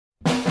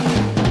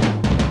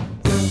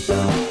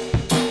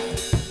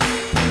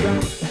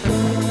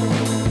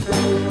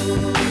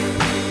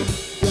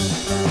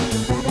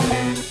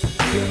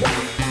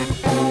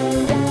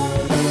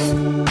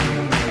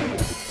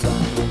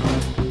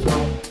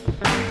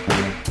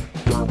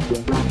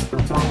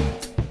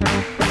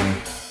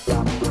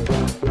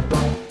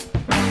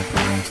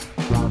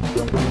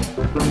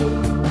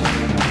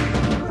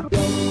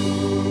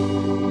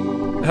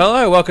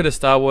hello. Welcome to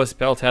Star Wars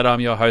Spelled Out. I'm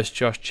your host,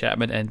 Josh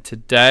Chapman, and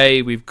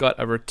today we've got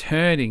a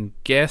returning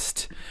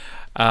guest,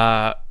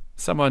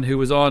 someone who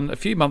was on a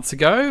few months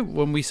ago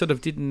when we sort of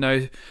didn't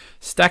know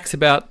stacks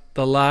about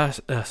the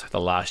last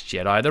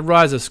Jedi, the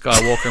Rise of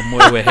Skywalker, and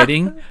where we're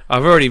heading.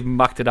 I've already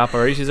mucked it up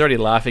already. She's already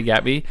laughing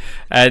at me,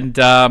 and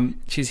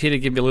she's here to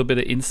give me a little bit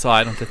of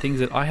insight onto things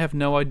that I have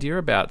no idea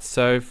about.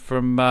 So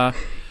from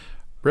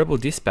Rebel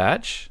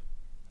Dispatch,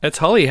 it's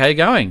Holly. How you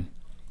going?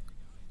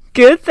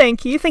 Good,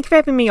 thank you. Thank you for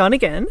having me on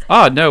again.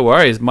 Oh, no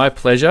worries. My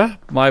pleasure.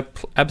 My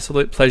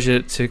absolute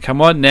pleasure to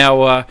come on.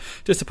 Now,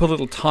 just to put a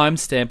little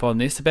timestamp on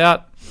this,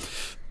 about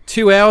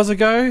 2 hours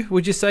ago,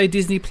 would you say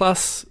Disney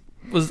Plus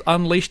was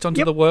unleashed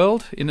onto the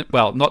world?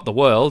 Well, not the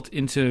world,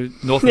 into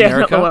North America? Yeah,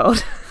 not the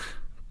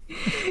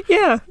world.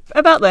 Yeah,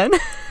 about then.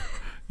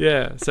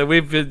 Yeah, so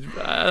we've been,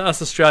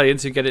 us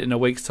Australians who get it in a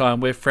week's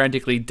time, we're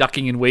frantically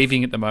ducking and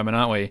weaving at the moment,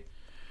 aren't we?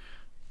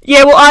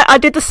 Yeah, well, I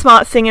did the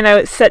smart thing and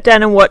I sat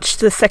down and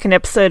watched the second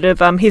episode of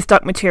His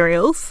Dark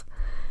Materials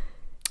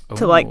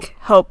to,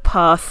 help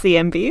pass the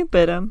envy,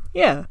 but,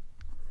 yeah.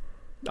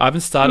 I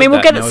haven't started. I mean,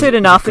 we'll get it soon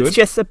enough. It's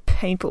just a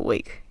painful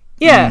week.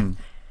 Yeah.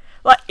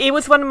 Like, it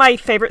was one of my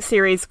favourite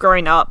series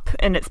growing up,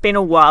 and it's been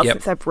a while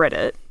since I've read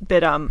it,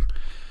 but,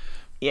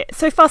 yeah,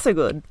 so far so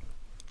good.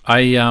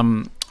 I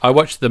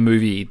watched the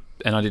movie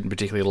and I didn't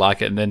particularly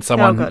like it, and then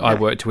someone I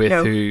worked with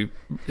who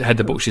had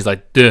the book, she's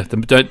like, don't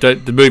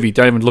the movie,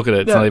 don't even look at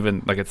it. It's not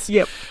even like it's.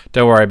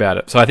 Don't worry about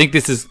it. So I think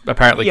this is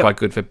apparently quite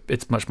good for.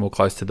 It's much more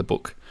close to the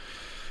book.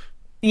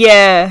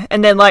 Yeah,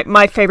 and then like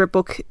my favorite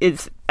book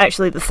is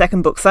actually the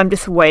second book, so I'm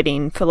just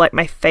waiting for like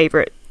my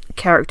favorite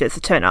characters to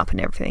turn up and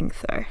everything.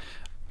 So.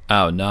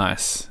 Oh,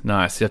 nice. You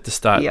have to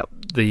start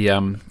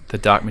the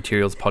Dark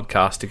Materials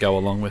podcast to go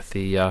along with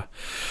the.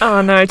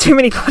 Oh no! Too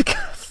many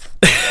podcasts.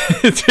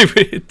 too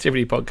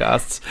many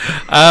podcasts.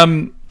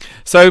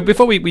 So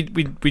before we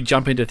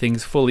jump into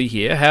things fully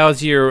here,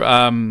 how's your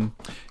Rise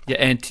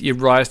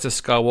to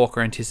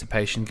Skywalker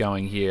anticipation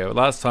going here?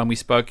 Last time we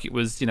spoke, it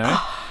was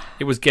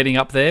it was getting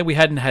up there. We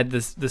hadn't had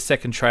the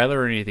second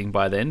trailer or anything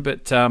by then,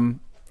 but how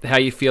are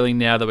you feeling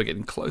now that we're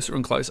getting closer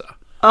and closer?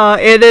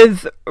 It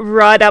is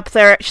right up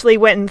there. Actually,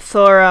 went and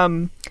saw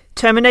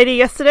Terminator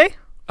yesterday.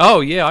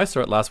 Oh yeah, I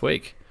saw it last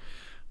week.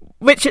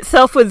 Which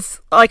itself was,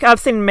 like,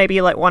 I've seen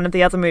maybe, like, one of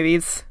the other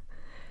movies.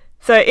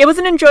 So it was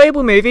an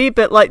enjoyable movie,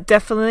 but, like,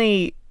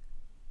 definitely,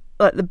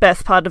 like, the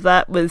best part of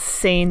that was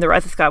seeing the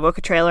Rise of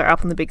Skywalker trailer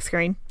up on the big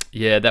screen.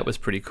 Yeah, that was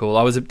pretty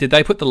cool. Did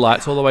they put the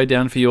lights all the way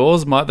down for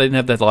yours? They didn't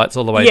have the lights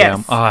all the way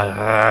down.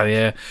 Oh,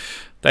 yeah.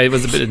 They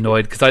was a bit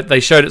annoyed, because they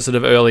showed it sort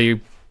of earlier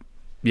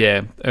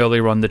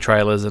on the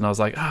trailers, and I was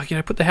like,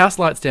 put the house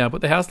lights down,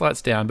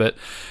 But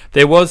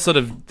there was sort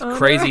of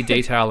crazy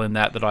detail in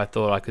that I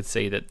thought I could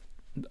see that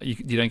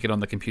you don't get on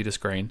the computer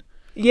screen.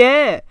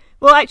 Yeah.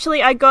 Well,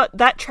 actually, I got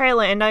that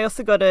trailer, and I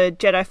also got a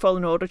Jedi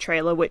Fallen Order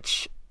trailer,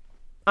 which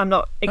I'm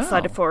not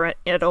excited for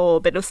at all,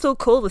 but it was still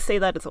cool to see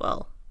that as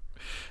well.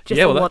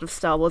 Just a lot of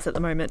Star Wars at the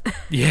moment.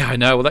 Yeah, I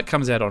know. Well, that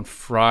comes out on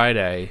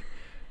Friday,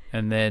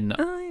 and then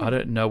I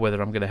don't know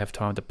whether I'm going to have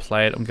time to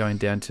play it. I'm going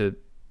down to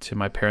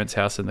my parents'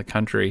 house in the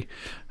country,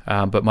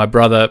 but my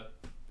brother...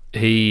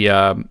 He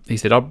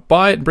said, I'll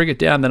buy it and bring it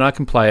down, then I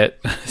can play it.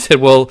 I said,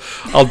 well,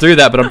 I'll do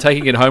that, but I'm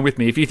taking it home with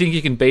me. If you think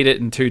you can beat it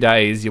in 2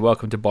 days, you're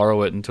welcome to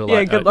borrow it until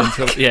good luck.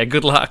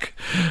 Good luck.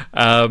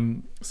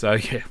 So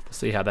we'll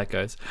see how that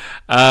goes.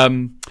 So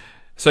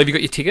have you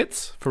got your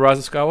tickets for Rise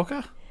of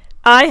Skywalker?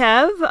 I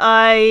have.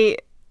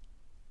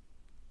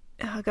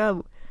 Oh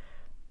god.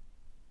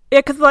 Yeah,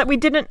 because like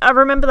I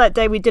remember that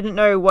day we didn't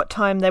know what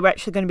time they were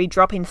actually going to be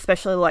dropping,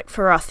 especially like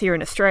for us here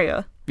in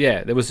Australia.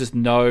 Yeah, there was just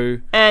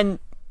no. And.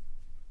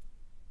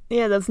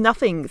 Yeah, there's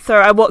nothing. So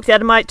I walked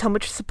out of my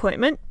optometrist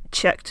appointment,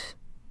 checked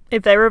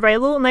if they were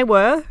available, and they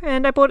were,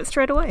 and I bought it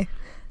straight away.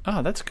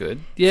 Oh, that's good.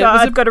 Yeah, so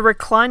I've got a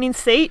reclining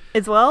seat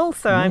as well,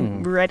 so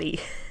I'm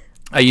ready.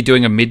 Are you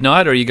doing a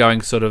midnight, or are you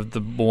going sort of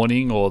the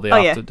morning or the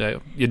after day?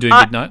 You're doing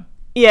midnight?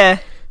 Yeah.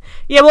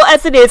 Yeah, well,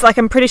 as it is, like,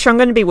 I'm pretty sure I'm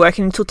going to be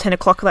working until 10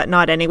 o'clock that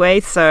night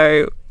anyway,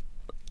 so,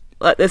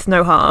 like, there's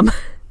no harm.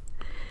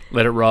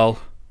 Let it roll.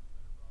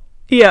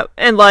 Yeah,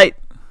 and, like,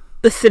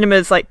 the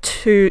cinema's like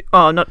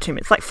not 2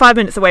 minutes, like 5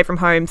 minutes away from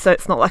home, so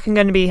it's not like I'm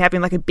going to be having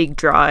like a big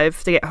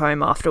drive to get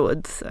home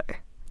afterwards, so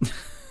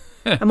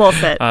I'm all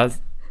set.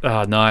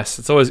 Nice.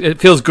 It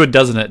feels good,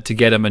 doesn't it, to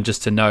get them and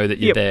just to know that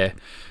you're there.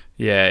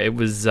 Yeah, it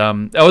was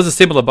a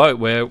similar boat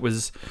where it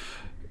was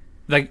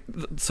like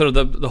sort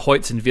of the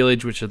Hoyts and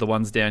Village, which are the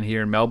ones down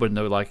here in Melbourne.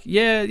 They were like,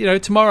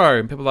 tomorrow,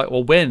 and people were like,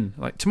 well, when?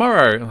 Like,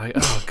 tomorrow. I'm like,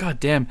 oh god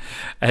damn.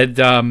 And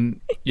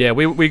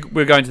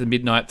we're going to the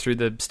midnight through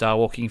the Star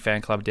Walking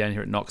fan club down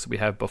here at Knox that we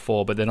have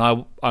before, but then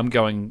I'm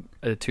going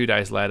 2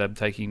 days later. I'm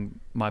taking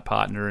my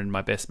partner and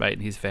my best mate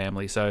and his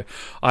family, so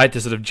I had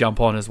to sort of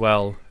jump on as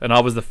well. And I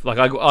was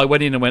I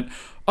went in and went,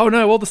 oh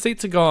no, all the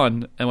seats are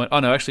gone, and went, oh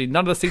no, actually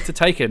none of the seats are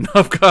taken.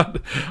 I've got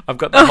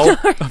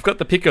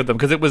the pick of them,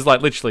 because it was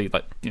like literally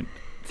like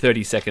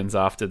 30 seconds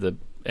after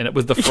and it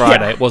was the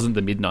Friday. It wasn't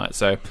the midnight,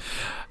 so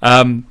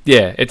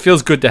it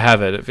feels good to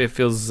have it. It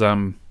feels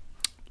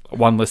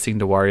one less thing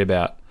to worry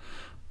about.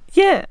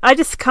 Yeah, I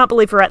just can't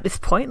believe we're at this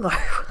point, though.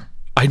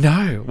 I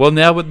know. Well,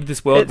 now with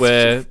this world It's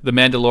where just- the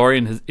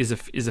Mandalorian is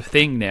a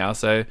thing now,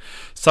 so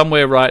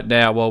somewhere right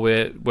now while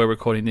we're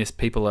recording this,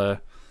 people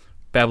are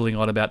babbling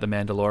on about the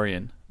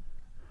Mandalorian.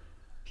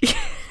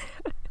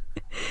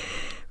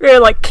 We're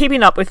like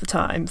keeping up with the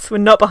times. We're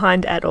not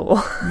behind at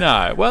all.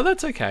 No, well,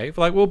 that's okay.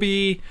 Like we'll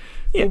be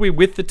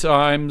with the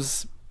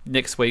times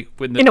next week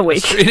In a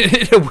week.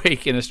 in a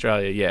week in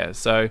Australia. Yeah,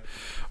 so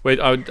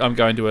I'm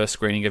going to a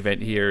screening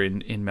event here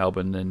in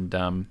Melbourne,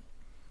 and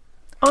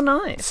Oh,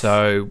 nice.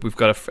 so we've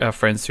got our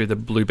friends through the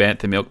Blue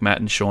Banther Milk, Matt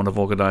and Sean, have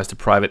organised a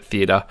private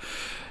theatre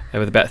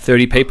with about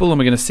 30 people, and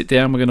we're going to sit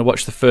down. We're going to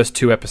watch the first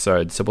 2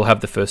 episodes, so we'll have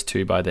the first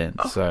 2 by then.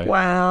 So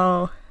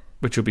Wow.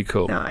 which will be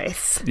cool.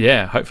 Nice.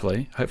 Yeah,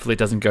 hopefully it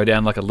doesn't go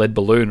down like a lead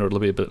balloon, or it'll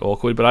be a bit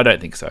awkward, but I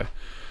don't think so.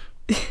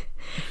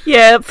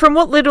 Yeah, from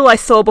what little I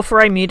saw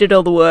before I muted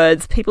all the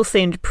words, people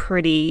seemed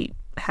pretty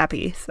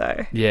happy,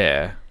 so...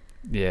 Yeah,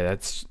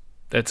 it's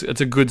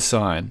a good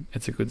sign.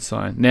 It's a good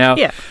sign. Now,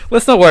 Yeah.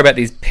 let's not worry about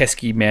these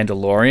pesky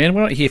Mandalorian.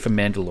 We're not here for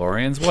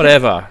Mandalorians.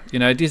 Whatever,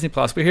 Disney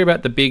Plus. We're here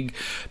about the big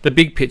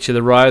picture,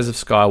 the rise of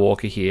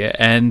Skywalker here.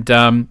 And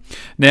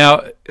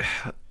now,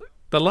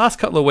 the last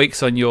couple of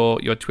weeks on your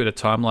Twitter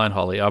timeline,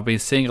 Holly, I've been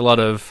seeing a lot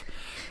of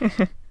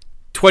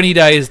 20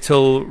 days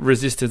till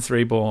Resistance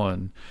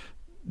Reborn.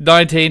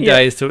 19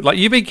 days to, like,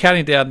 you've been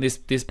counting down this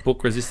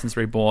book Resistance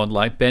Reborn,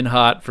 like Ben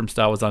Hart from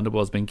Star Wars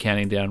Underworld's been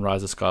counting down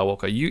Rise of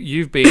Skywalker.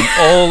 You've been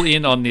all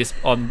in on this,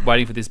 on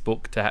waiting for this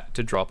book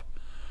to drop.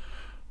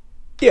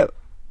 Yep.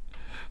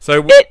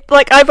 So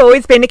I've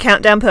always been a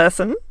countdown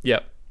person.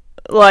 Yep.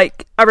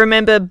 Like, I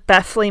remember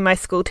baffling my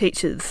school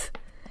teachers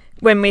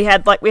when we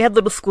had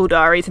little school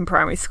diaries in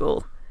primary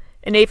school.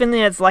 And even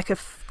as like a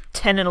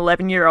 10 and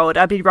 11-year-old,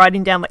 I'd be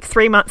writing down like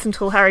 3 months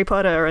until Harry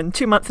Potter and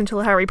 2 months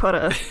until Harry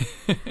Potter.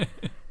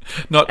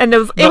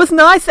 It was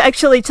nice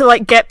actually to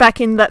like get back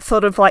in that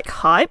sort of like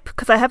hype,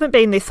 because I haven't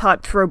been this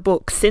hyped for a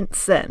book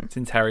since then.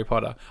 Since Harry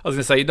Potter. I was going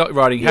to say, you're not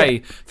writing, hey,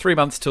 3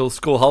 months till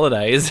school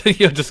holidays.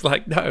 You're just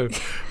like, no,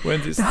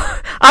 when's this?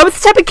 I was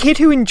the type of kid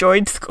who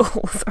enjoyed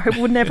school, so I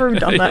would never have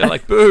done that. Yeah,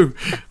 like, boo,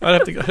 I'd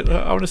have to go,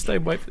 I want to stay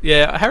away.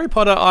 Yeah, Harry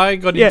Potter, I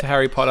got into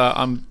Harry Potter.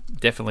 I'm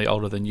definitely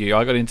older than you.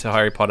 I got into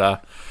Harry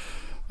Potter,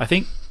 I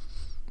think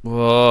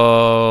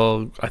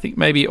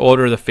maybe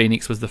Order of the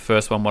Phoenix was the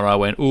first one where I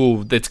went,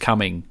 ooh, it's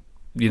coming.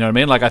 You know what I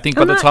mean? Like, I think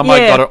by the time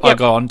I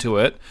got onto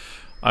it,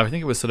 I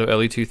think it was sort of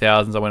early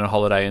 2000s, I went on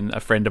holiday and a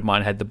friend of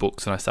mine had the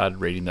books and I started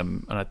reading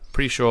them, and I'm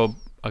pretty sure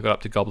I got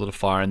up to Goblet of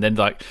Fire, and then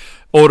like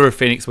Order of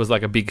Phoenix was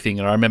like a big thing,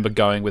 and I remember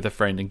going with a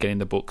friend and getting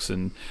the books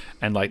and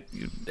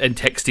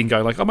texting,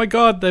 going like, oh my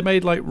god, they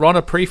made like Ron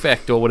a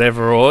prefect or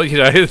whatever, or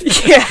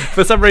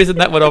for some reason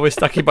that one always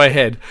stuck in my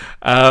head.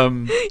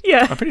 I'm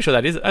pretty sure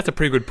that's a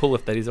pretty good pull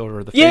if that is Order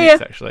of the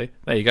Phoenix. Actually,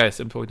 there you go.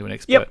 So I'm talking to an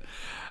expert.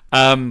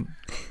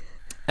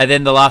 And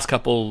then the last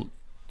couple,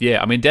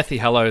 Deathly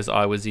Hallows,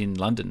 I was in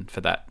London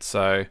for that,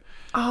 so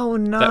oh,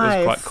 nice. That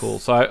was quite cool.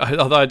 So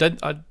although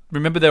I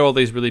remember there were all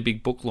these really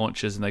big book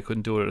launches and they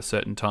couldn't do it at a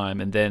certain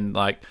time, and then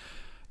like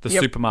the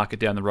supermarket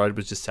down the road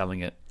was just selling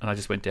it, and I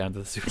just went down to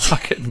the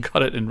supermarket and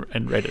got it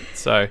and read it.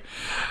 So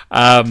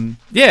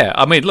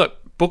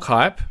look, book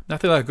hype,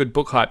 nothing like a good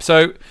book hype.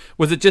 So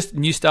was it just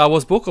new Star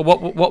Wars book, or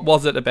what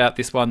was it about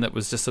this one that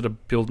was just sort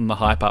of building the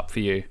hype up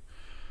for you?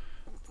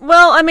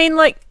 Well, I mean,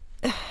 like,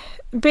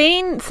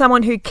 being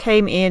someone who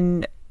came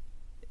in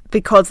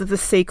because of the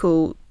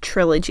sequel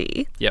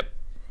trilogy,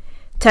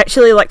 to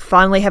actually like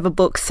finally have a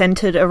book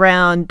centered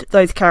around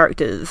those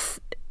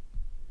characters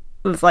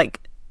was like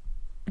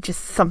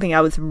just something I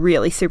was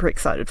really super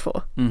excited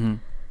for. Mm-hmm.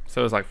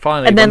 So it was like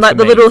finally, and then like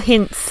the little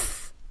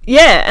hints,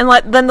 and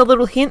like then the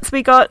little hints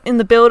we got in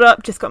the build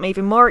up just got me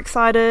even more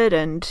excited.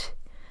 And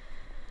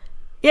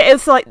it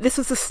was like, this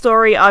was a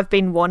story I've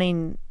been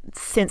wanting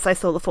since I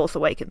saw The Force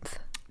Awakens.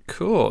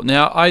 Cool.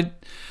 Now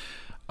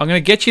I'm going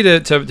to get you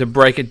to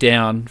break it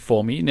down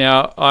for me.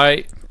 Now,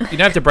 you don't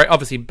have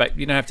to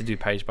you don't have to do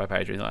page by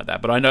page or anything like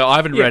that. But I know I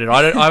haven't read it.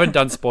 I haven't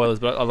done spoilers,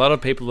 but a lot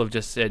of people have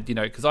just said,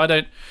 because I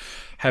don't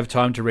have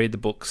time to read the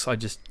books. I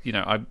just,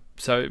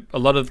 so a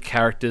lot of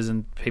characters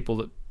and people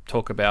that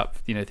talk about,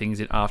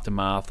 things in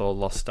Aftermath or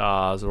Lost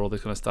Stars or all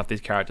this kind of stuff,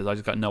 these characters, I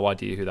just got no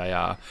idea who they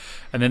are.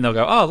 And then they'll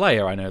go, oh,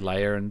 Leia, I know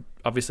Leia, and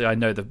obviously I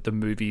know the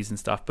movies and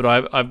stuff.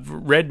 But I've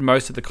read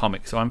most of the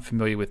comics, so I'm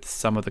familiar with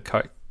some of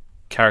the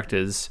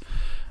characters.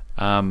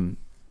 Some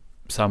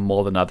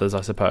more than others,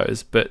 I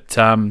suppose, but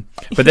then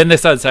they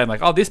started saying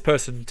like, oh, this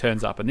person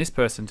turns up and this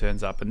person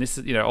turns up, and this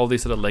is all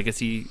these sort of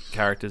legacy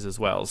characters as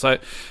well. So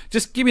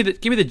just give me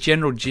the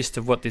general gist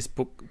of what this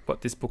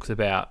book's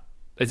about.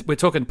 We're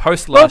talking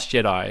post Last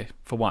Jedi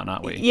for one,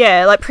 aren't we?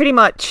 Yeah, like pretty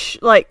much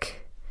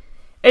like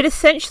it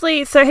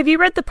essentially. So have you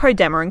read the Poe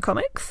Dameron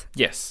comics?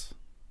 Yes.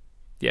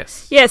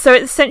 Yeah, so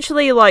it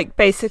essentially like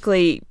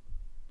basically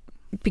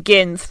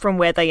begins from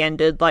where they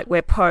ended, like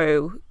where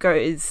Poe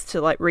goes to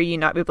like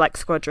reunite with Black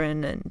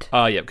Squadron, and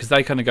because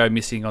they kind of go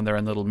missing on their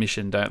own little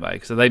mission, don't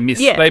they? So they miss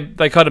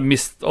they kind of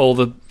miss all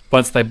the,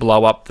 once they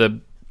blow up the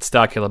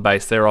Starkiller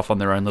base, they're off on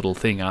their own little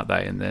thing, aren't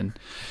they? And then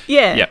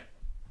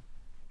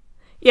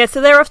Yeah,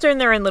 so they're off doing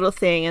their own little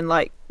thing, and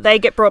like they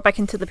get brought back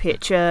into the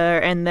picture,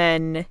 and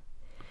then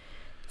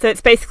so it's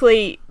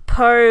basically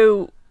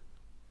Poe.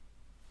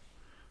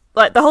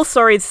 Like the whole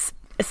story is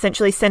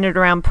essentially centered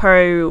around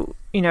Poe,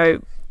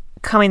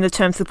 coming to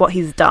terms with what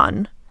he's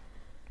done.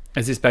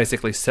 Is this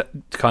basically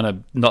kind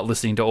of not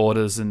listening to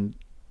orders and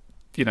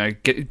putting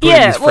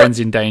his friends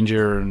in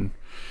danger and?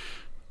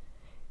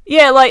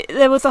 Yeah, like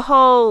there was a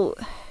whole.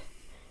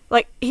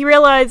 Like, he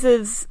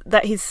realises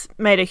that he's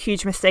made a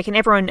huge mistake, and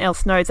everyone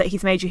else knows that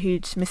he's made a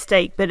huge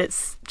mistake, but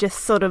it's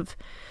just sort of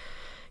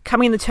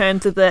coming to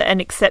terms with it and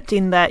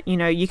accepting that,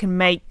 you can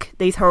make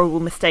these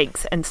horrible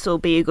mistakes and still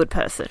be a good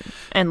person.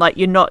 And, like,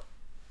 you're not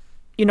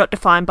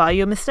defined by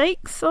your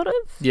mistakes, sort of.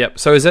 Yep.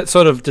 So is that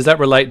does that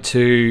relate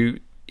to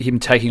him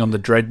taking on the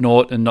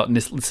Dreadnought and not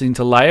listening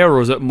to Leia, or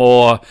is it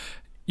more,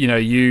 you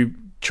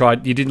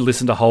didn't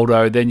listen to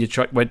Holdo, then you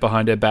went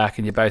behind her back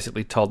and you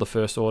basically told the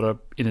First Order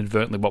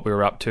inadvertently what we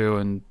were up to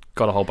and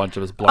got a whole bunch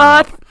of us blown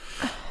up?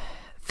 I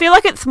feel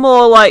like it's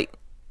more like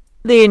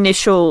the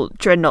initial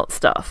Dreadnought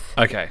stuff.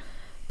 Okay.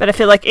 But I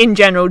feel like in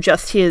general,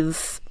 just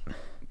his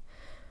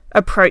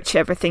approach to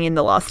everything in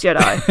The Last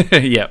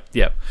Jedi.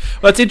 Yep.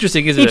 Well, it's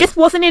interesting, isn't it? He just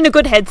wasn't in a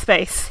good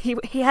headspace.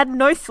 He had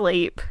no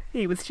sleep.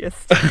 He was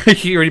just...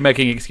 You're already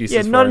making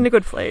excuses for not him. in a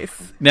good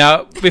place.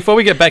 Now, before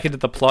we get back into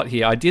the plot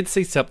here, I did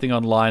see something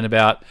online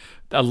about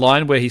a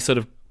line where he sort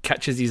of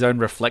catches his own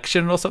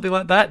reflection or something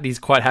like that, and he's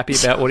quite happy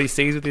about what he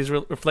sees with his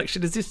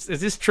reflection. Is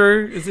this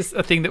true? Is this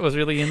a thing that was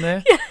really in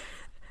there?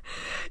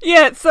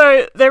 Yeah,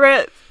 so there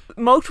are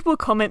multiple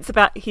comments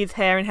about his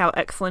hair and how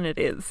excellent it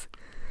is.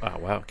 Oh,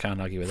 wow,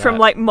 can't argue with that. From,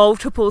 like,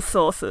 multiple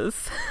sources.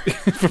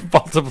 From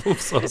multiple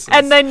sources.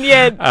 And then,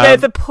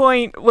 there's a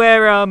point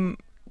where,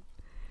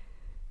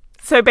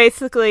 so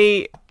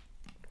basically,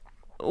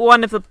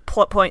 one of the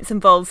plot points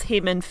involves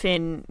him and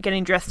Finn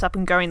getting dressed up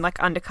and going, like,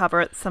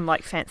 undercover at some,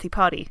 like, fancy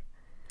party.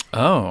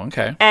 Oh,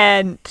 okay.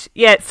 And,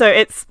 so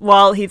it's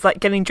while he's, like,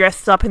 getting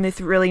dressed up in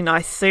this really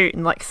nice suit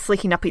and, like,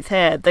 slicking up his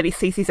hair that he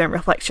sees his own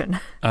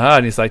reflection. Ah,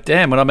 and he's like,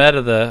 damn, when I'm out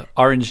of the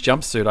orange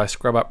jumpsuit, I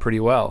scrub up pretty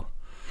well.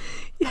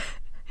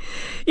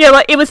 Yeah,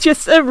 like, it was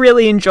just a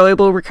really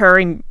enjoyable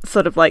recurring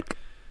sort of, like,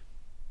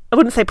 I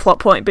wouldn't say plot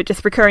point, but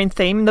just recurring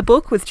theme in the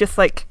book was just,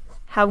 like,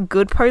 how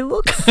good Poe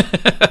looks.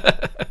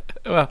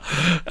 Well,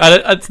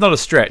 it's not a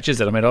stretch, is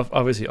it? I mean,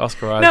 obviously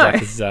Oscar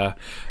Isaac is a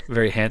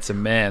very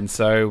handsome man.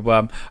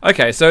 So,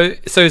 okay, so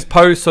is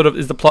Poe is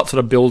the plot sort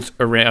of built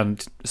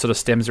around, sort of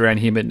stems around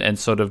him and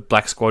sort of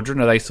Black Squadron?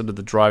 Are they sort of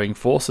the driving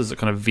forces that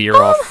kind of veer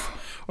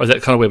off? Or is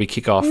that kind of where we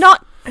kick off?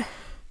 Not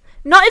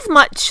as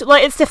much.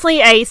 Like, it's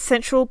definitely a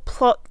central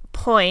plot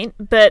point,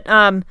 but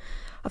I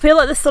feel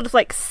like there's sort of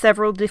like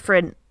several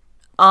different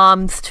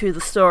arms to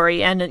the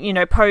story,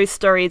 and Poe's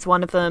story is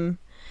one of them.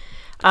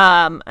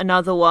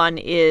 Another one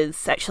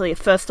is actually a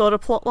First Order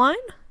plot line.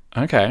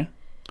 Okay.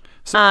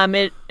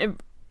 So,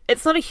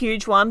 it's not a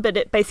huge one, but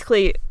it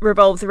basically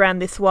revolves around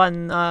this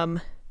one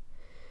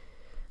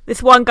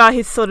guy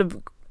who's sort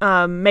of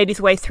made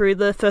his way through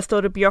the First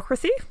Order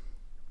bureaucracy.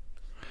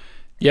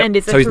 Yeah.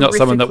 So he's not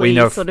someone that we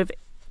know.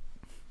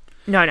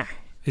 No.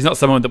 He's not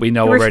someone that we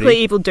know already. Horrifically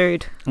evil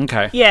dude.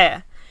 Okay.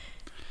 Yeah.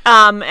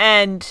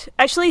 And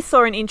actually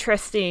saw an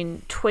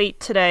interesting tweet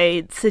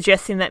today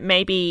suggesting that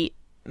maybe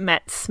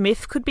Matt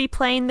Smith could be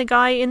playing the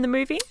guy in the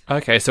movie.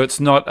 Okay, so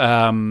it's not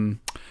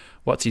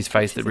what's his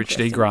face that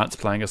Richard E. Grant's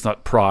playing. It's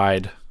not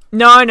Pride.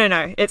 No.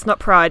 It's not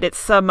Pride.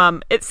 It's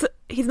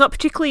he's not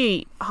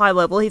particularly high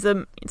level. He's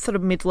a sort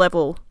of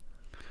mid-level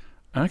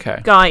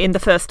guy in the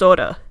First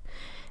Order,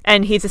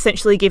 and he's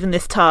essentially given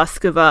this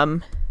task of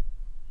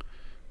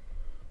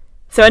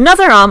So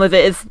another arm of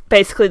it is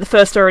basically the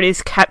First Order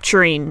is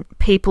capturing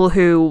people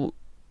who,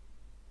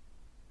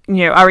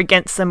 are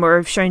against them or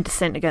have shown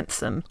dissent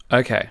against them.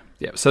 Okay.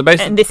 Yeah. So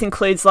basically, and this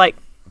includes like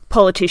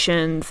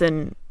politicians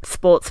and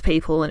sports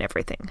people and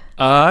everything.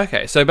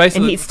 Okay. So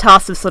basically, and he's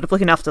tasked with sort of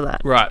looking after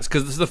that. Right.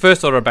 Because the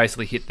First Order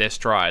basically hit their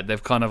stride.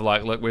 They've kind of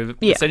like, look, we're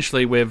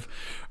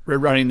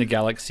running the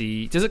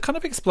galaxy. Does it kind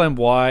of explain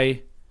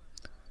why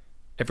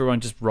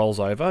everyone just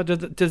rolls over?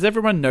 Does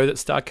everyone know that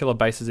Starkiller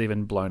Base is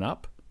even blown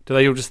up? Do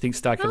they all just think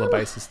Starkiller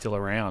Base is still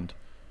around?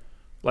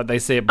 Like they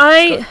see it,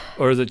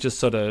 or is it just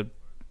sort of?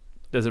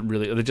 Does it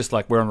really? Are they just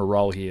like, we're on a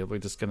roll here? We're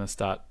just going to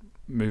start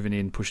moving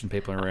in, pushing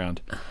people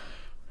around.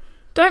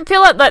 Don't feel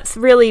like that's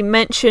really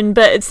mentioned,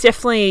 but it's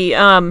definitely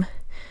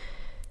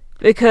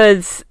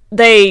because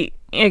they,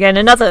 again,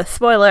 another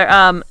spoiler.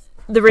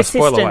 The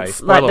Resistance,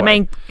 the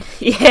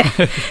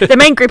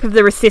main group of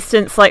the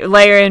Resistance, like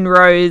Leia and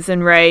Rose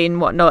and Rey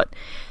and whatnot,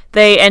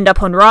 they end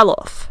up on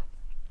Ryloth.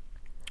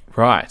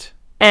 Right.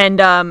 And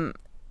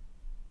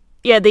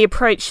the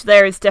approach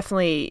there is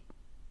definitely,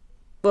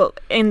 well,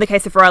 in the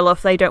case of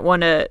Ryloth, they don't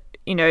want to,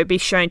 be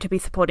shown to be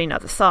supporting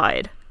either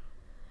side.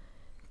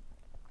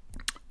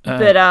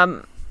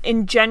 But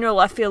in general,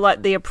 I feel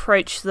like the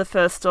approach to the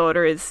First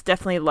Order is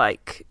definitely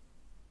like,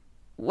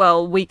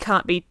 well, we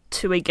can't be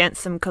too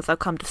against them because they'll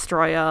come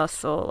destroy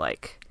us, or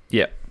like...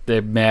 Yeah,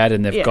 they're mad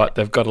and they've got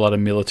a lot of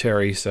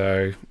military,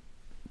 so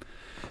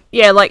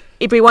yeah, like,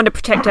 if we want to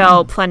protect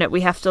our planet,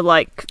 we have to,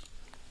 like...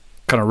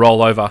 kind of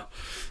roll over.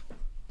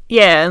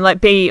 Yeah, and,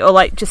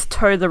 like, just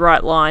toe the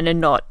right line and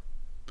not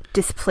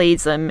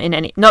displease them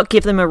not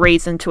give them a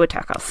reason to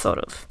attack us, sort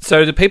of.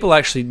 So do people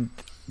actually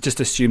just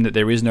assume that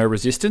there is no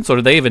resistance, or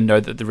do they even know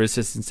that the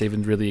resistance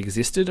even really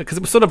existed? Because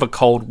it was sort of a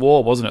Cold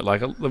War, wasn't it?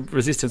 Like, the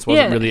resistance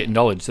wasn't really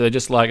acknowledged. So they're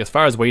just like, as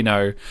far as we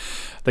know,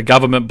 the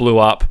government blew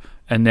up,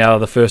 and now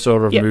the First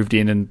Order have moved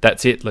in, and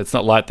that's it. It's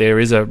not like there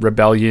is a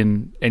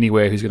rebellion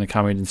anywhere who's going to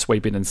come in and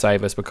sweep in and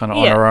save us. We're kind of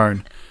on our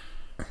own.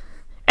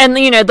 And,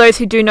 you know, those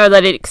who do know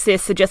that it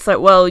exists are just like,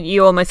 well,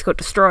 you almost got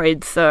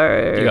destroyed,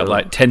 so... You got,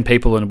 like, 10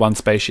 people in one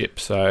spaceship,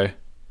 so...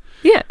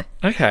 Yeah.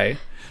 Okay.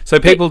 So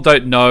people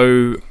don't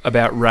know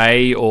about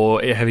Rey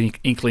or have any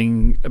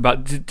inkling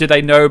about... Do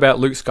they know about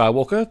Luke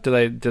Skywalker?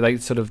 Does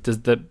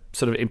that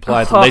sort of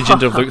imply the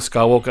legend of Luke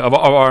Skywalker?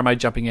 Or am I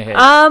jumping ahead?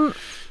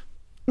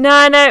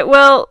 No,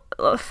 well,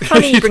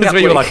 funny you bring up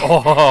Luke. You were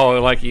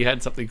like, like you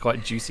had something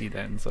quite juicy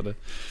then, sort of.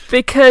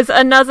 Because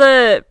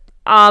another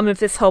arm of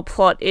this whole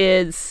plot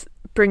is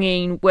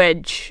bringing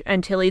Wedge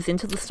Antilles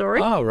into the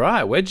story. Oh,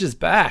 right. Wedge is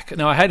back.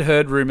 Now, I had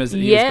heard rumours that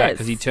he was back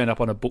because he turned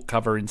up on a book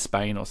cover in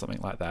Spain or something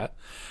like that.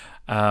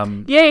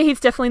 Yeah, he's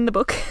definitely in the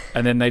book.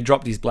 And then they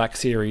dropped his Black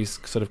Series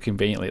sort of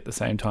conveniently at the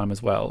same time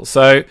as well.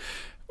 So,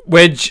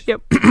 Wedge,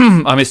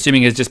 I'm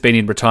assuming, has just been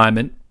in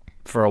retirement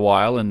for a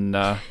while. And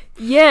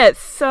yeah,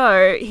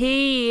 so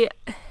he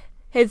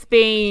has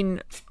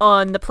been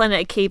on the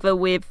planet Akiva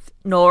with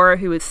Nora,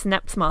 who is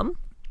Snap's mum.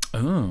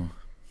 Oh.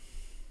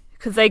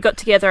 Because they got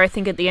together, I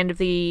think, at the end of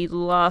the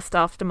last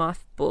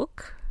Aftermath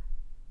book.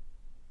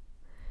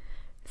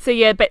 So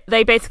yeah, but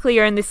they basically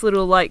own this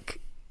little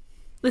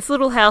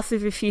house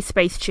with a few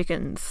space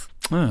chickens.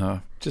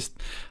 Oh, just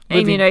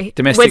living and,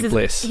 domestic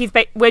bliss.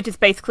 Wedge is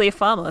basically a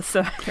farmer,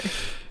 so...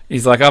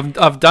 He's like,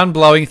 I've done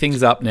blowing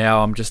things up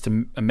now. I'm just a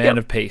man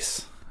of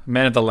peace. A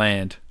man of the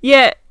land.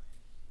 Yeah.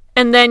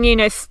 And then, you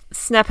know,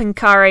 Snap and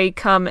Kari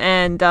come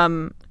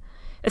and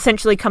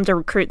essentially come to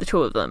recruit the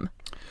two of them.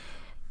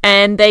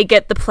 And they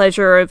get the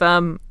pleasure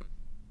of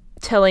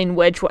telling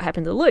Wedge what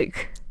happened to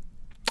Luke.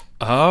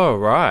 Oh,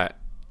 right.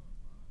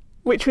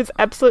 Which was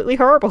absolutely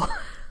horrible.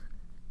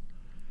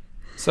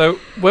 So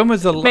when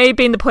was the... May have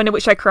been the point at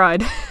which I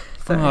cried.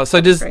 So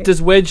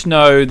does Wedge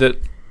know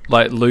that,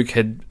 like, Luke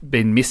had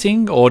been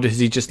missing? Or does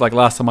he just, like,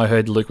 last time I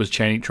heard Luke was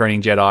training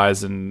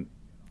Jedis and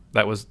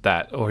that was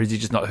that? Or has he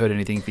just not heard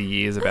anything for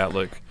years about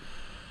Luke?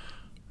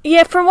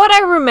 Yeah, from what I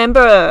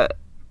remember,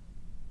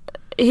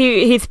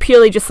 he's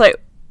purely just like...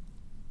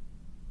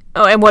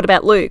 Oh, and what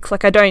about Luke?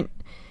 Like, I'm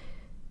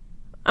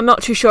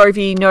not too sure if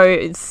he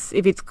knows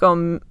if it's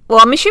gone... Well,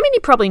 I'm assuming he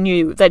probably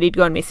knew that he'd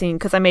gone missing,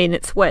 because, I mean,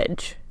 it's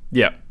Wedge.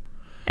 Yeah.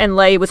 And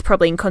Leia was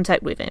probably in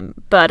contact with him,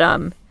 but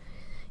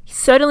he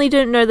certainly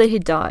didn't know that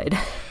he'd died.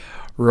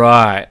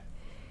 Right.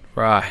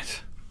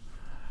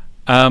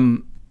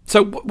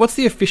 So what's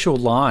the official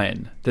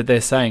line that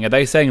they're saying? Are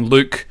they saying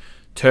Luke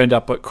turned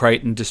up at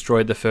Crate and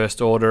destroyed the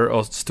First Order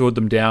or stood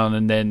them down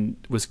and then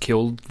was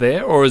killed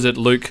there? Or is it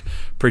Luke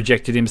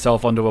projected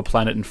himself onto a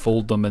planet and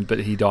fooled them but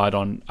he died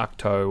on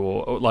Ahch-To?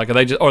 Or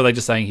are they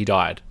just saying he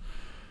died?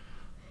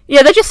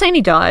 Yeah, they're just saying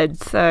he died,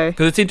 so...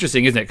 Because it's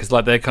interesting, isn't it? Because,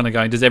 like, they're kind of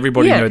going, does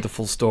everybody know the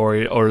full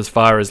story? Or as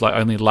far as, like,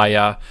 only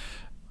Leia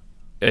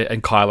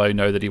and Kylo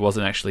know that he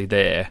wasn't actually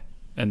there?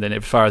 And then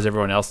as far as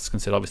everyone else is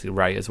concerned, obviously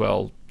Rey as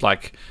well.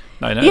 Like,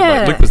 no,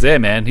 like, Luke was there,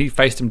 man. He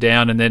faced him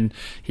down and then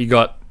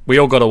we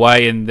all got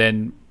away and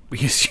then we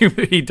assumed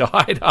that he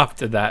died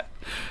after that.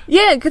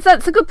 Yeah, because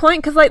that's a good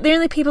point, because, like, the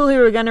only people who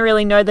were going to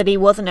really know that he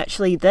wasn't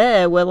actually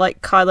there were,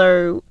 like,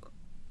 Kylo,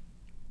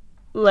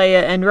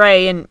 Leia and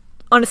Rey, and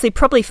honestly,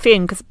 probably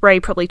Finn, because Rey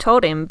probably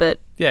told him, but...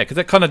 Yeah, because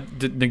that kind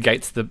of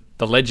negates the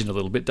legend a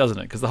little bit, doesn't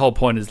it? Because the whole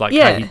point is, like,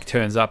 hey, he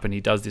turns up and he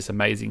does this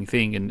amazing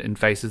thing and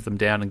faces them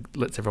down and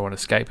lets everyone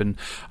escape, and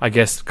I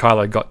guess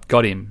Kylo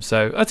got him.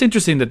 So it's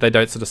interesting that they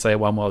don't sort of say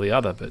one way or the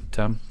other, but,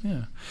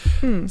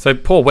 yeah. So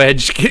poor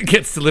Wedge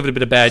gets delivered a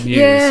bit of bad news.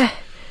 Yeah.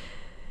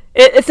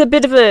 It's a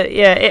bit of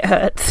it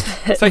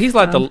hurts. So he's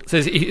like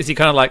is he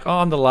kind of like,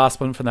 I'm the last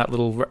one from that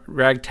little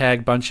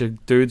ragtag bunch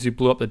of dudes who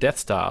blew up the Death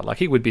Star? Like,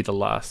 he would be the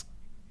last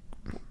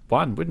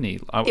one, wouldn't he?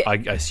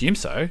 I assume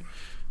so.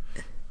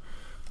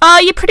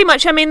 Yeah, pretty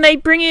much. I mean, they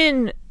bring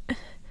in,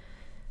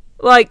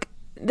 like,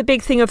 the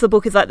big thing of the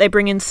book is that they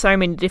bring in so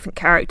many different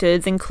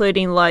characters,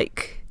 including,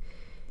 like,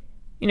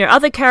 you know,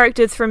 other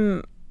characters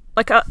from,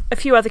 like, a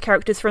few other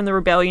characters from the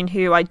Rebellion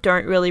who I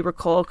don't really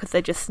recall because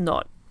they're just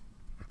not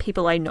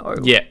people I know.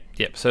 Yeah.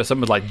 So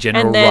someone like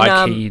General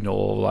Rykeen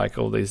or, like,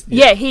 all these...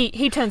 Yeah,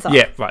 he turns up.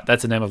 Yeah, right.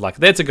 That's the name of, like...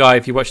 That's a guy,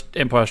 if you watch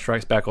Empire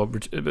Strikes Back or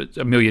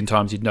a million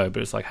times, you'd know.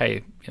 But it's like,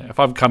 hey, you know, if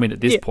I've come in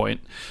at this point,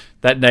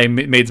 that name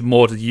means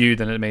more to you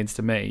than it means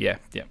to me. Yeah.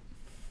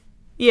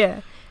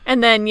 Yeah.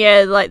 And then,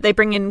 like, they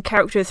bring in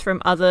characters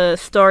from other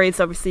stories.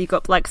 Obviously, you've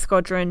got Black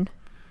Squadron.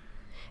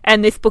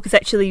 And this book is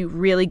actually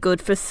really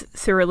good for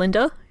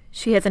Cyrilinda.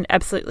 She has an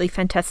absolutely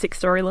fantastic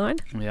storyline.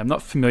 Yeah, I'm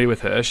not familiar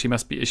with her. She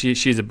must be...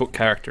 She's a book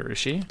character, is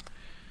she?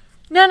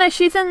 No,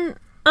 she's in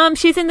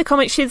She's in the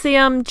comics. She's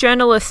the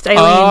journalist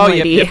alien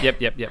lady. Yep.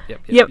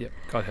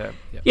 Got her.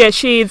 Yep. Yeah,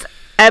 she's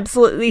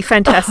absolutely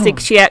fantastic.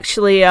 She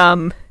actually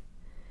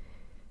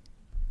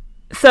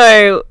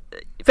so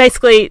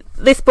basically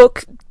this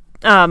book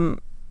kind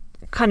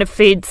of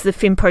feeds the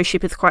Finpo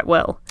shippers quite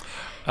well.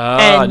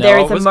 And there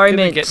is a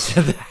moment. Get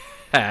to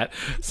that.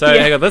 So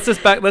hang on, let's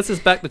just back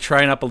the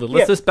train up a little.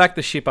 Let's just back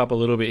the ship up a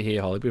little bit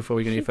here, Holly, before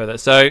we get any further.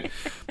 So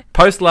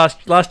post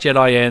Last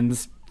Jedi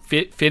ends.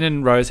 Finn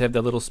and Rose have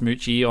their little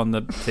smoochie on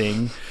the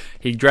thing.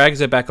 He drags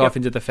her back off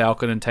into the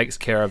Falcon and takes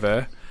care of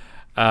her.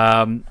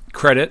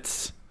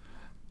 Credits.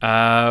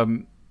 What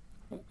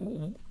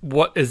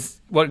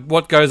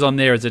goes on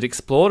there? Is it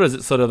explored? Is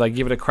it sort of they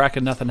give it a crack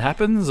and nothing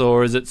happens,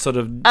 or is it sort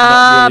of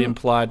not really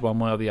implied one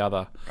way or the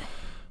other?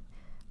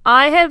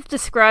 I have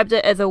described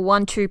it as a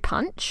 1-2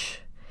 punch.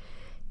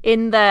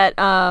 In that,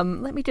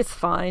 let me just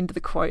find the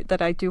quote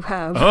that I do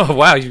have. Oh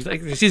wow,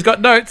 she's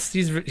got notes.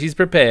 She's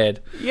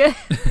prepared. Yeah,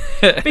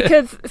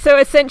 because so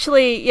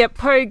essentially,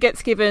 Poe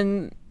gets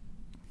given.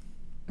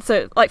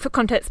 So, like for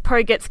context,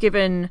 Poe gets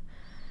given,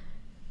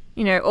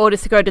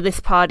 orders to go to this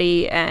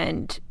party,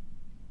 and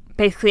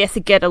basically has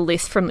to get a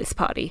list from this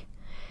party.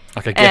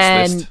 Like a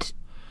guest list.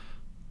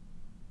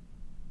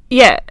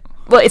 Yeah.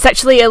 Well, it's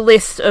actually a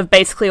list of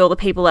basically all the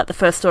people that the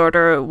First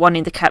Order are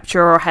wanting to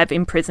capture or have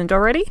imprisoned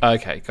already.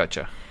 Okay,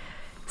 gotcha.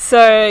 So,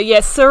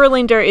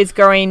 Surlinder is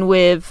going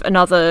with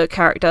another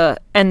character,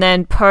 and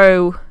then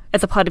Poe,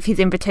 as a part of his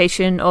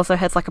invitation, also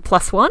has like a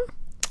 +1.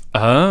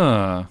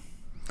 Ah.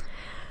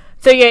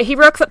 So, he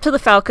rocks up to the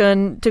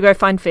Falcon to go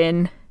find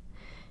Finn,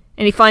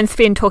 and he finds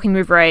Finn talking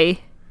with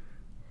Rey.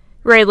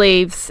 Rey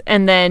leaves,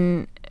 and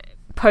then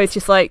Poe's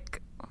just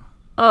like,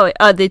 oh,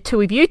 are the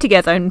two of you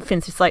together? And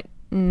Finn's just like,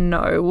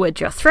 no, we're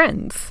just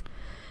friends.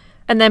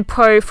 And then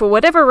Poe, for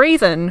whatever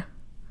reason,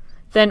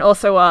 then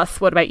also asks,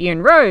 what about you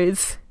and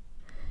Rose?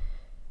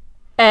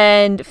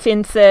 And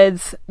Finn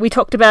says, we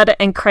talked about it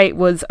and Crate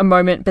was a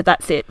moment, but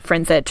that's it.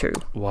 Friends there too.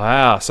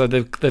 Wow, so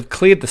they've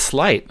cleared the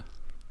slate.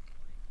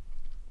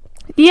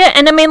 Yeah,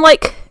 and I mean,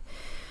 like,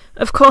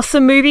 of course the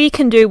movie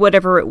can do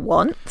whatever it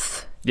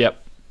wants.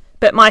 Yep.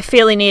 But my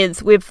feeling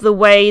is, with the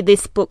way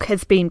this book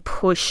has been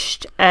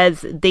pushed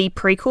as the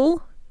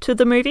prequel to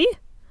the movie,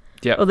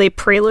 or the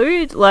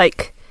prelude,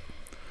 like,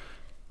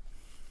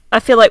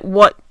 I feel like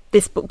what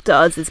this book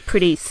does is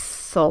pretty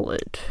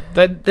solid.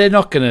 They're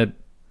not going to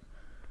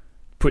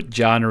put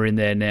Jana in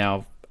there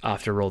now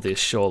after all this,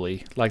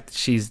 surely. Like,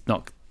 she's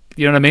not,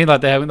 you know what I mean?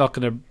 Like, they're not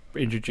going to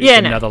introduce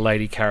another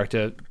lady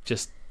character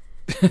just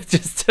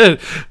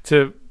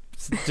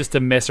to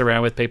mess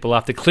around with people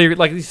after clearing,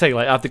 like you say,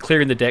 like after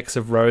clearing the decks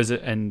of Rose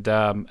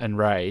and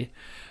Rey.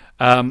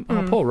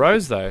 Oh, poor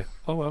Rose though.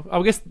 Oh well,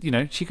 I guess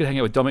she could hang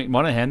out with Dominic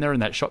Monaghan. They're in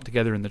that shot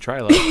together in the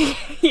trailer.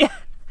 Yeah.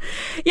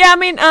 I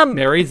mean,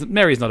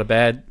 Mary's not a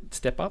bad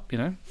step up,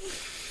 Yeah,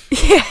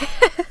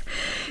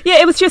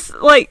 it was just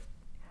like,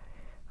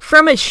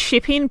 from a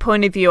shipping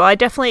point of view, I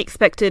definitely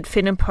expected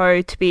Finn and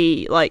Poe to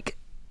be like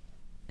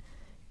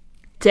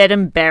dead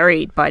and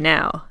buried by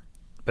now.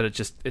 But it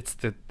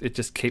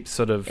just keeps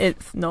sort of.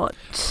 It's not.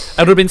 It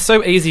would have been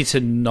so easy to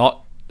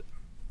not.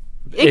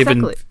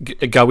 Exactly.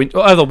 Even go in,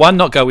 or either one,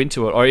 not go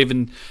into it, or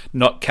even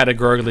not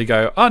categorically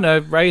go, oh no,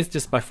 Rey's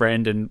just my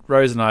friend, and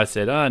Rose and I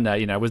said, oh no,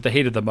 it was the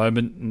heat of the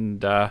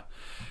moment,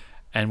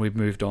 and we've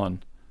moved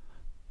on.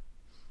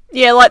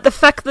 Yeah, like the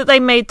fact that they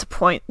made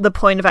the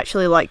point of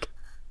actually like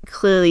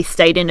clearly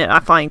stating it, I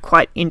find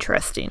quite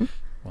interesting.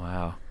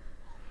 Wow.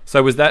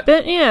 So was that?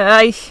 But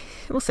yeah,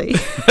 we'll see.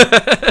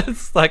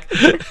 It's like,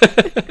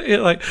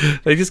 like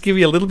they just give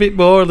you a little bit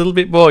more.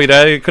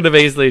 It could have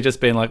easily just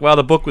been like, well,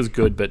 the book was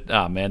good, but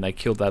oh man, they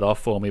killed that off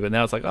for me. But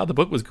now it's like, oh, the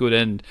book was good,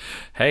 and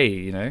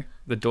hey,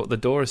 the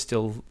door is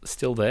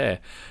still there.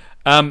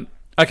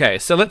 Okay,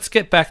 so let's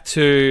get back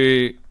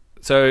to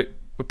we're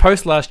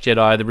post Last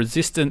Jedi. The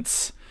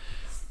Resistance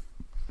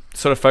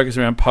sort of focus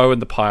around Poe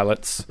and the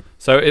pilots.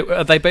 So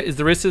is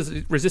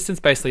the Resistance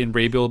basically in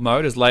rebuild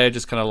mode? Is Leia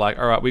just kind of like,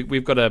 all right, we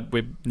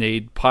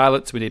need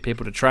pilots, we need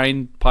people to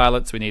train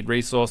pilots, we need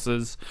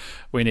resources,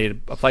 we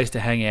need a place to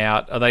hang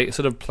out? Are they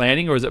sort of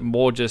planning, or is it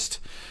more just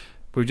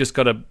we've just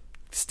got to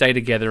stay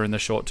together in the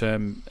short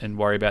term and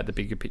worry about the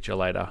bigger picture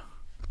later?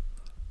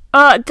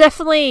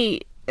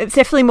 Definitely, it's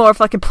definitely more of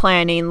like a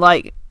planning.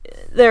 Like,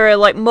 there are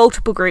like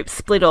multiple groups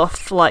split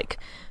off, like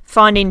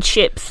finding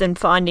ships and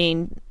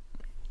finding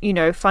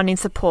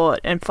support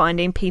and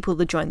finding people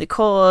to join the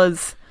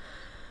cause.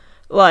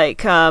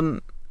 Like,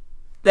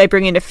 they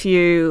bring in a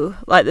few,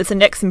 like there's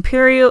an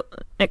ex-Imperial,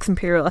 I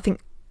think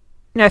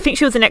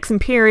she was an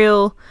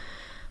ex-Imperial,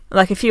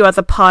 like a few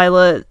other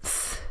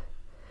pilots.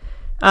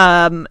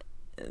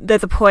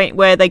 There's a point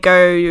where they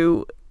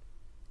go,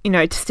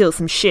 to steal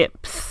some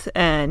ships,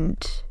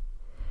 and,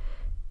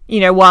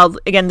 while,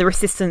 again,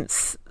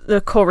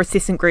 the core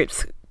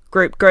Resistance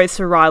group goes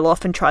to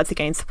Ryloth and tries to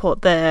gain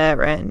support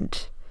there,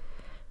 and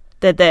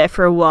they're there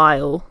for a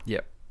while.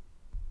 Yep.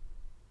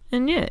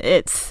 And yeah,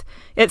 it's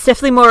It's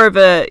definitely more of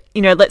a,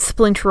 let's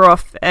splinter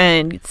off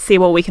and see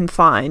what we can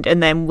find,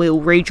 and then we'll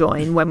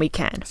rejoin when we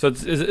can. So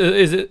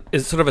is it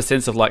sort of a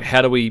sense of like,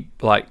 how do we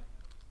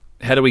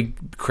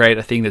create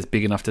a thing that's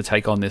big enough to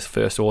take on this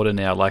First Order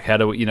now? Like, how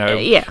do we,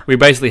 we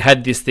basically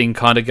had this thing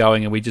kind of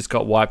going and we just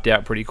got wiped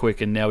out pretty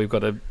quick, and now we've got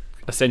to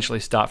essentially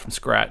start from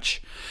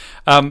scratch.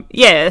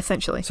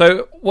 Essentially.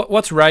 So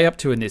what's Rey up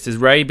to in this? Is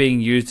Rey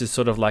being used as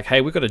sort of like, hey,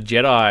 we've got a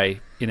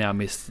Jedi in our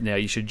midst now,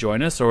 you should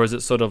join us? Or is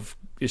it sort of,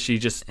 is she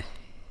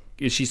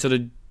sort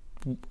of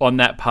on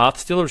that path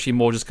still, or is she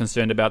more just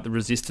concerned about the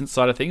Resistance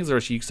side of things, or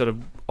is she sort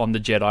of on the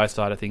Jedi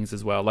side of things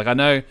as well? Like, I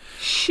know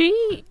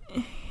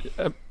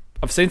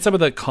I've seen some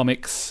of the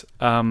comics.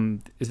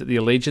 Is it the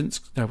Allegiance?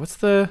 No, what's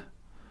the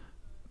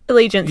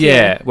Allegiance?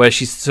 Yeah, where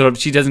she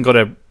doesn't got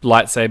a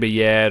lightsaber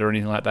yet or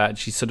anything like that.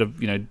 She's sort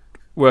of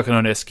working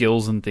on her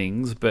skills and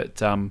things,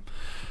 but I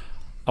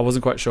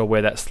wasn't quite sure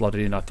where that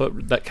slotted in. I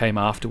thought that came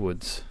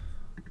afterwards.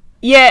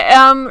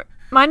 Yeah,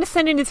 my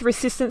understanding is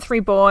Resistance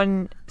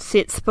Reborn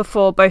sits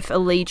before both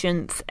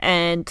Allegiance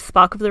and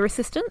Spark of the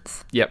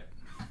Resistance. Yep.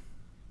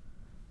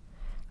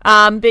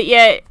 But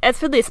yeah, as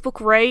for this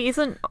book, Rey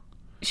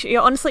she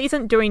honestly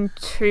isn't doing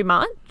too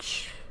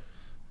much.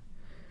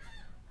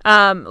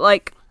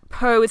 Like,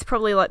 Poe is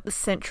probably like the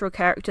central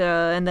character,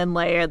 and then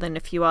Leia, then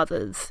a few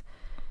others.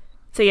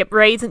 So yep,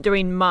 Rey isn't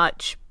doing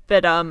much,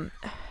 but I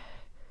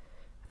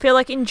feel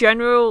like in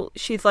general,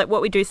 she's like,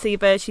 what we do see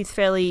of her, she's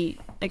fairly,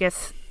 I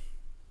guess,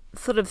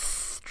 sort of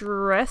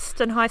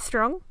stressed and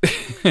high-strung.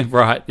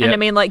 Right, yeah. And I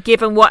mean, like,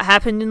 given what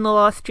happened in The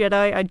Last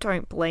Jedi, I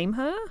don't blame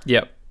her.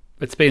 Yep.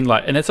 It's been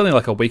like, and it's only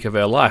like a week of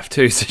her life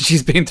too, so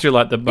she's been through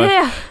like the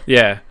most.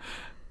 Yeah.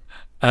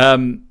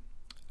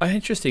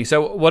 Interesting.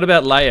 So what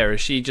about Leia?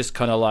 Is she just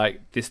kind of like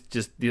this,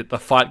 just the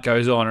fight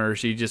goes on, or is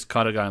she just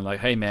kind of going like,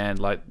 hey man,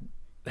 like,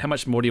 how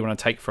much more do you want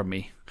to take from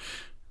me?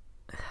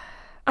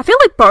 I feel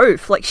like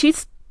both. Like,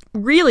 she's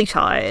really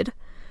tired.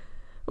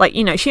 Like,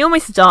 she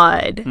almost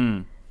died.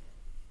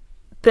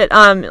 But,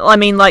 I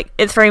mean, like,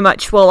 it's very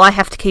much, well, I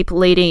have to keep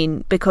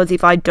leading, because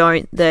if I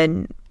don't,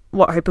 then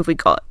what hope have we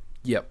got?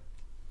 Yep.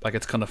 Like,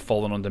 it's kind of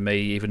fallen onto me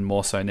even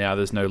more so now.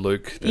 There's no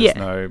Luke. There's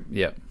no...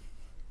 Yep.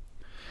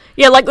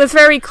 Yeah, like, there's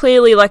very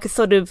clearly, like, a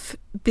sort of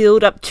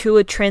build-up to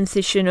a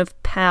transition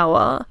of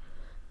power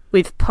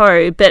with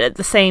Poe, but at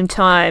the same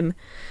time,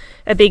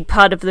 a big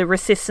part of the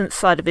Resistance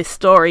side of this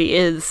story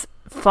is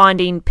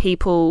finding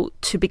people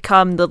to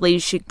become the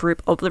leadership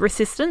group of the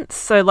Resistance.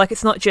 So, like,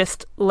 it's not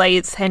just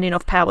Leia's handing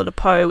off power to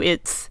Poe,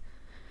 it's...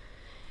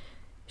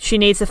 she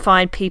needs to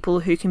find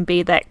people who can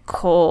be that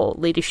core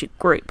leadership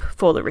group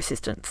for the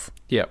Resistance.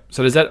 Yeah.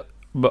 So does that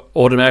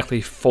automatically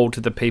fall to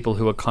the people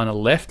who are kind of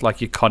left, like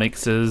your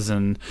Connixes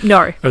and...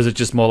 No. Or is it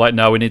just more like,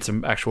 no, we need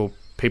some actual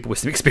people with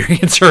some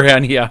experience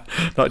around here,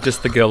 not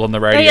just the girl on the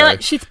radio? Yeah,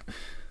 like she's...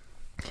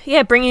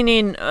 Yeah, bringing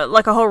in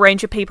like a whole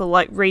range of people,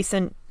 like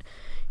recent,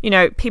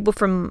 people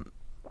from,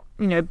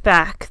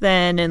 back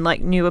then, and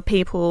like newer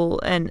people,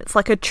 and it's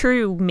like a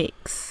true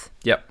mix.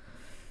 Yep.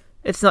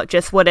 It's not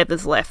just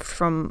whatever's left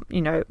from,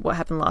 what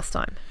happened last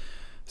time.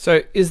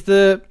 So is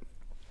the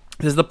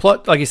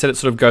plot, like you said, it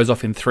sort of goes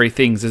off in three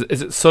things.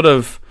 Is it sort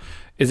of,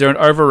 is there an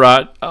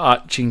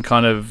overarching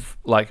kind of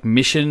like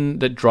mission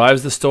that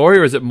drives the story,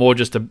 or is it more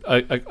just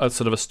a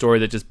sort of a story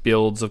that just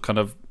builds of kind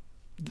of,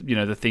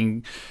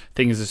 the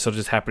things are sort of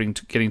just happening,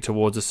 getting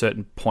towards a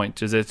certain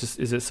point? Is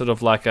it sort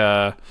of like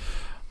I'm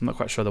not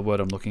quite sure the word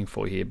I'm looking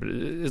for here, but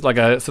it's like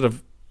a sort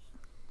of,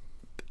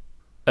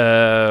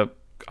 I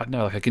don't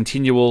know, like a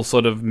continual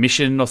sort of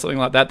mission or something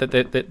like that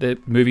they're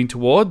moving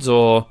towards,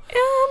 or?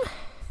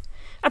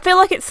 I feel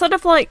like it's sort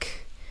of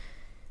like,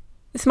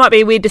 this might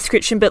be a weird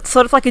description, but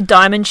sort of like a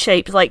diamond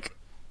shaped, like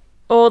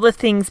all the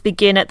things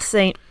begin at the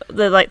same,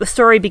 the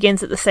story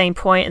begins at the same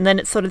point, and then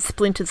it sort of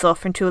splinters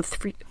off into a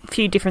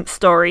few different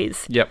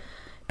stories. Yep.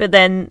 But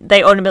then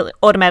they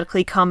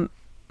automatically come,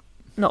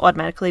 not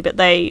automatically, but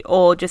they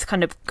all just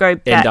kind of go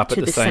back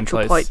to the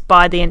central point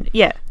by the end.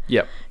 Yeah.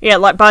 Yep. Yeah,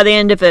 like by the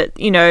end of it,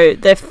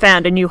 they've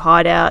found a new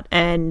hideout,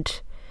 and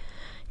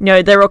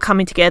they're all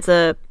coming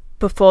together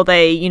before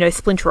they,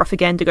 splinter off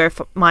again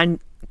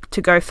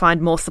to go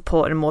find more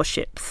support and more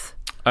ships.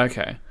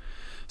 Okay.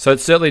 So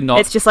it's certainly not...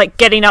 It's just like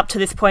getting up to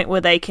this point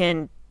where they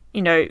can,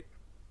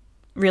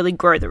 really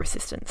grow the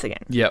Resistance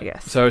again. Yeah. I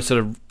guess. So it sort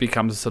of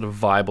becomes sort of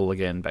viable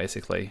again,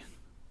 basically.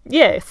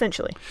 Yeah,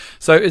 essentially.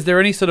 So is there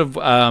any sort of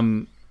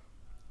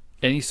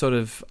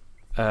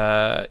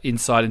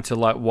insight into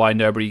like why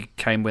nobody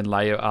came when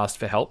Leia asked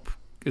for help?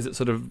 Is it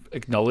sort of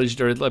acknowledged,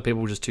 or are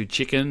people just too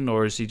chicken,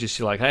 or is she just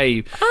like,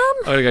 hey,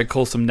 I gotta go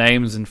call some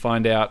names and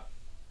find out,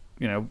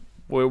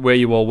 where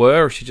you all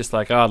were? Or is she just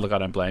like, oh, look, I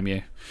don't blame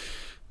you?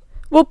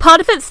 Well, part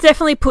of it's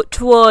definitely put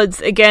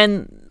towards,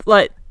 again,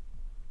 like,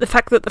 the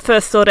fact that the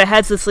First Order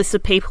has this list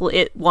of people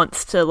it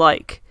wants to,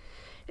 like,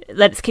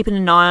 that it's keeping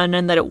an eye on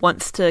and that it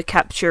wants to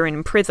capture and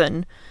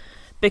imprison,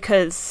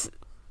 because,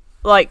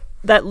 like,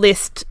 that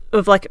list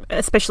of, like,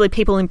 especially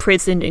people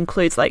imprisoned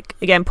includes, like,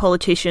 again,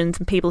 politicians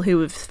and people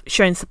who have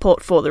shown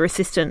support for the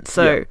Resistance,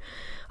 so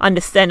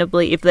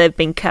understandably, if they've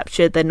been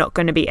captured, they're not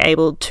going to be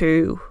able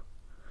to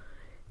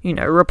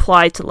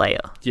reply to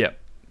Leia. Yep.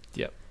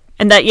 Yep.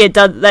 And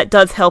that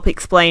does help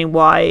explain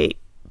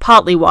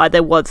partly why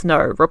there was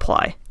no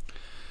reply.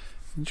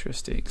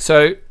 Interesting.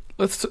 So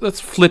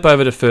let's flip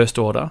over to First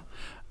Order.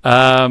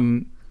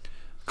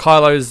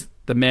 Kylo's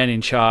the man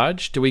in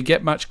charge. Do we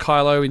get much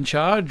Kylo in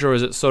charge, or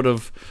is it sort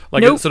of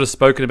like Nope. it's sort of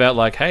spoken about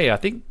like, hey, I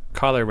think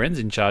Kylo Ren's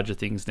in charge of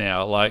things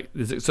now? Like,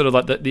 is it sort of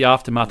like the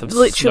aftermath of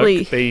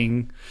Literally. Snoke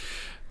being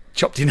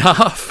chopped in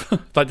half?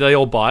 Like, do they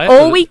all buy it?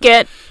 All we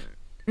get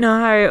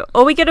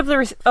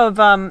of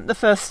the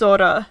First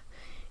Order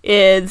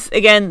is,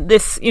 again,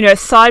 this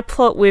side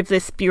plot with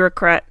this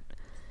bureaucrat,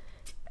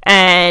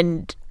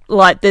 and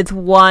like there's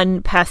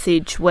one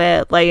passage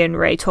where Leia and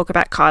Rey talk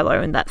about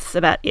Kylo, and that's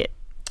about it.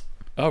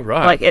 Oh,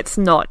 right. Like, it's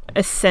not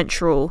a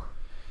central.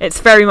 It's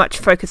very much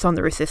focused on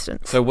the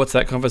Resistance. So what's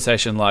that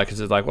conversation like?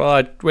 Is it like, well,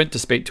 I went to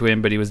speak to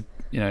him, but he was,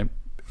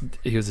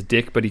 he was a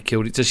dick, but he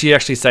killed it. Does she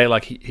actually say,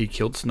 like, he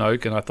killed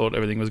Snoke, and I thought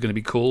everything was going to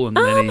be cool, and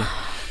then he...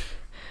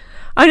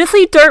 I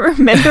honestly don't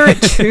remember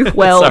it too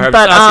well. Sorry, I'm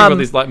but, asking all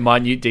these, like,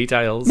 minute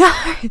details.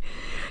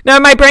 No,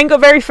 my brain got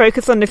very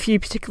focused on a few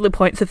particular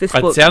points of this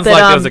book. It sounds like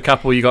there was a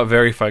couple you got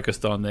very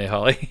focused on there,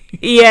 Holly.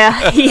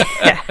 Yeah.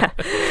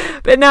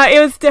 But no, it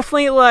was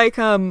definitely like,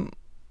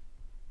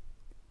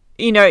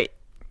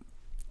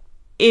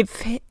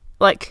 if,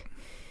 like,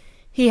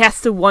 he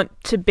has to want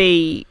to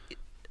be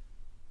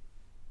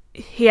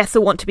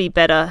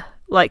better.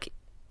 Like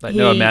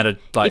no amount of,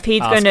 like, if he's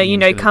going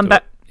to, come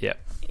back. Yeah.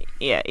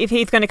 Yeah, if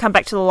he's going to come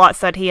back to the light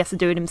side, he has to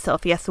do it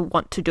himself. He has to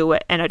want to do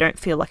it, and I don't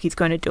feel like he's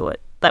going to do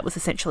it. That was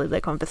essentially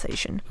their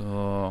conversation.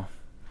 Oh,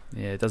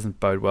 yeah, it doesn't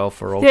bode well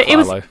for old Yeah, Kylo. it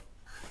was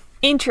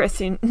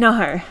interesting.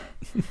 No.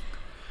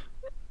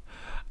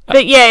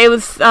 But yeah, it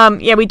was,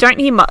 we don't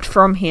hear much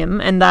from him,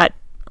 and that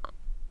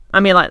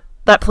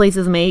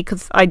pleases me,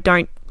 because I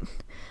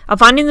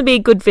find him to be a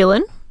good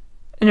villain,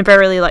 and a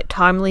very, like,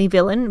 timely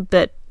villain,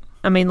 but,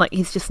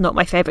 he's just not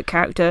my favourite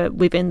character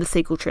within the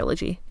sequel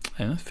trilogy.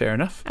 Yeah, fair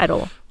enough. At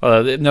all.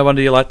 Well, no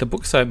wonder you like the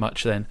book so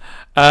much then.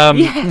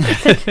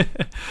 Yeah.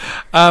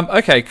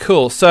 Okay,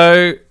 cool.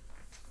 So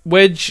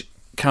Wedge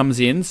comes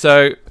in.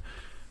 So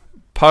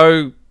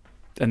Poe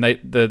and they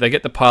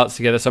get the pilots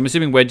together. So I'm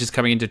assuming Wedge is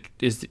coming in to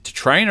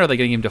train, or are they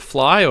getting him to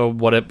fly, or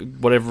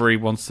whatever he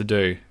wants to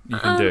do, you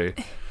can do.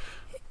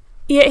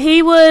 Yeah,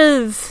 he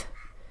was...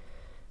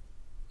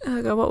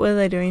 Oh god, what were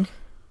they doing?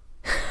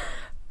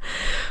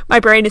 My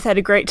brain has had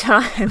a great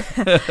time.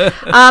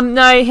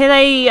 No,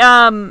 they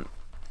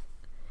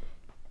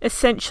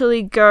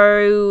essentially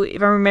go,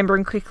 if I'm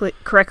remembering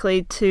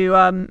correctly,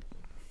 to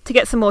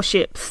get some more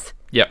ships.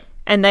 Yep.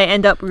 And they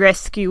end up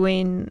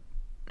rescuing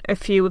a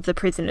few of the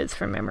prisoners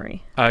from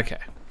memory. Okay.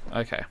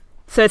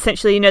 So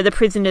essentially, the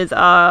prisoners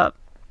are,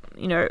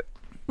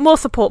 more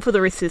support for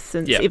the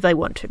Resistance if they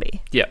want to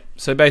be. Yeah.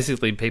 So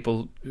basically,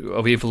 people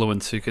of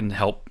influence who can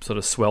help sort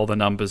of swell the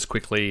numbers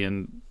quickly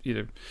and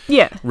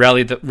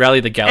rally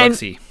the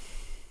galaxy.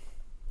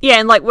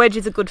 And like Wedge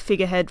is a good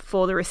figurehead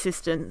for the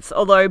Resistance.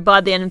 Although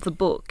by the end of the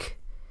book,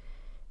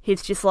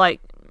 he's just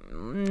like,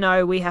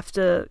 no, we have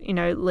to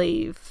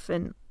leave,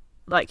 and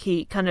like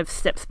he kind of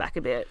steps back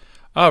a bit.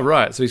 Oh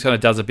right, so he kind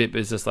of does a bit, but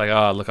it's just like,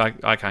 oh look,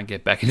 I can't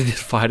get back into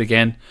this fight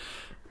again.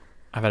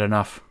 I've had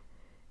enough.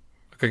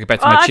 I've got to get back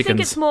to my chickens. I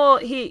think it's more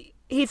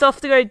he's off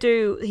to go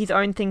do his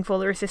own thing for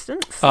the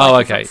Resistance. Oh,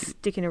 like, okay.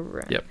 Sticking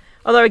around. Yep.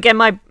 Although again,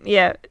 my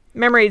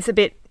memory is a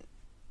bit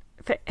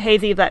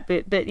hazy of that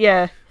bit, but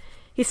yeah,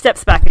 he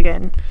steps back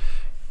again.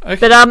 Okay.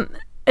 But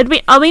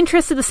I'll be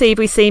interested to see if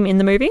we see him in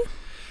the movie.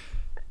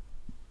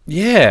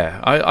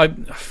 Yeah, I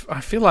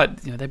feel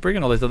like they bring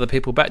in all these other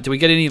people back. Do we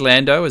get any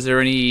Lando? Is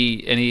there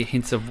any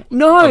hints of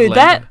No? Of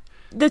that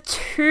the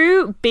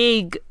two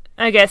big,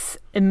 I guess,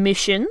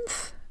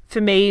 emissions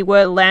for me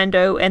were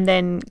Lando and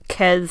then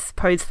Kez,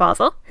 Poe's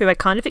father, who I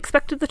kind of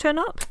expected to turn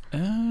up.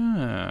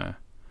 Ah.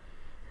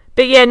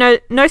 But yeah,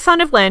 no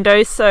sign of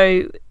Lando,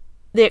 so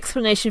the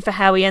explanation for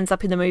how he ends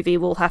up in the movie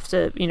will have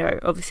to,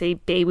 obviously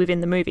be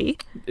within the movie.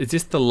 Is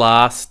this the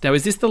last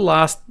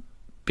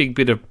big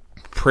bit of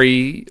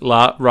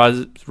Rise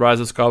of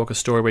Skywalker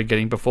story we're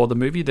getting before the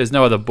movie? There's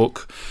no other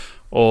book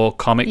or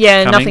comic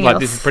coming? Nothing like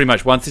else. This is pretty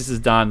much, once this is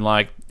done,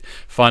 like,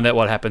 find out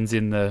what happens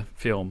in the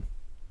film.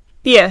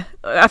 Yeah,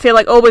 I feel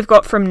like all we've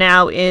got from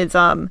now is,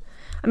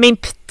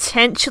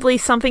 potentially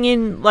something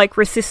in, like,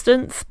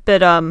 Resistance,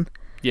 but,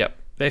 Yep.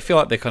 They feel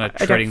like they're kind of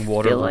treading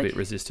water a little bit,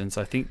 Resistance.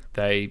 I think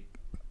they...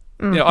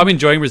 I'm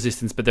enjoying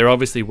Resistance, but they're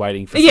obviously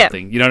waiting for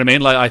something. You know what I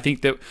mean? Like, I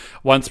think that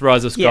once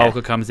Rise of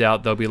Skywalker comes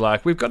out, they'll be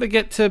like, we've got to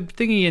get to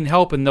Thingy and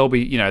help, and they'll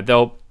be,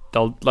 they'll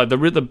like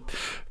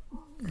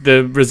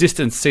the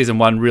Resistance season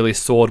 1 really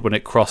soared when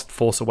it crossed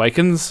Force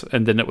Awakens,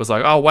 and then it was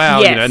like, oh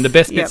wow, and the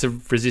best bits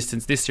of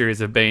Resistance this series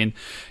have been,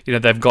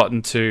 they've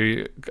gotten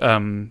to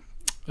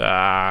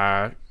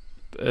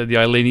the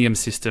Ilenium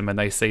system, and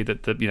they see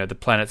that the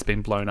planet's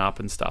been blown up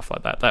and stuff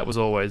like that. That was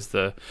always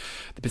the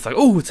bits like,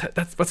 oh,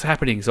 that's what's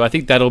happening. So I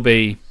think that'll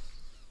be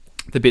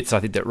the bits. I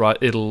think that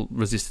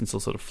Resistance will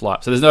sort of fly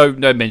up. So there's no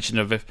mention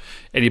of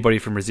anybody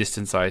from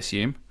Resistance, I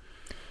assume.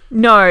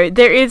 No,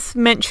 there is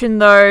mention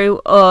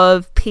though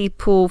of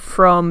people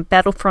from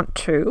Battlefront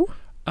 2.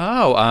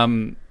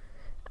 Oh,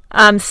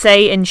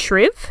 Say and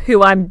Shriv,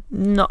 who I'm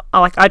not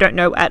like, I don't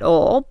know at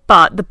all,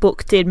 but the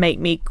book did make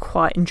me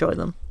quite enjoy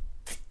them.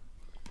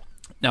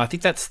 No, I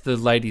think that's the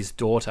lady's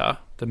daughter,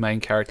 the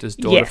main character's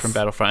daughter from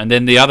Battlefront, and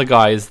then the other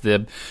guy is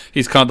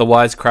he's kind of the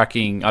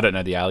wisecracking. I don't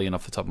know the alien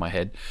off the top of my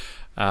head.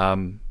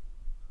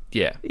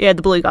 Yeah,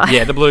 the blue guy.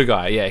 Yeah, the blue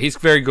guy. Yeah, he's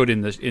very good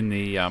in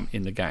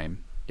the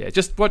game. Yeah,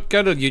 just go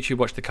to YouTube,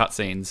 watch the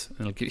cutscenes,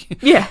 and it'll give you.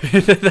 Yeah,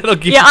 that'll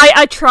give. Yeah,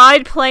 I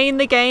tried playing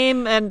the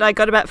game, and I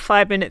got about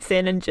 5 minutes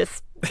in, and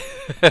just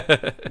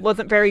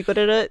wasn't very good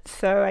at it,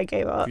 so I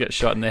gave up. You get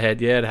shot in the head.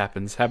 Yeah, it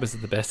happens. Happens to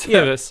the best of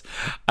us.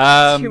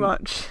 Too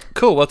much.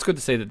 Cool. Well, it's good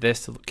to see that they're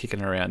still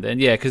kicking around. And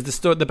yeah, because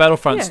the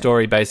Battlefront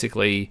story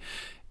basically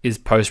is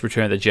post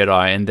Return of the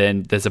Jedi, and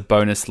then there's a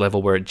bonus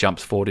level where it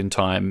jumps forward in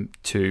time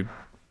to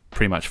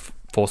pretty much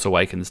Force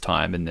Awakens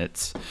time, and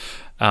it's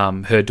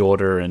her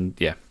daughter and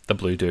the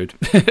blue dude,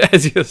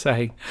 as you're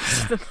saying.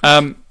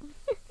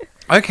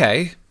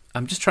 Okay.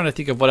 I'm just trying to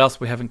think of what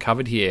else we haven't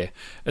covered here.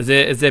 Is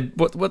there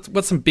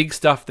what's some big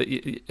stuff that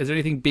is there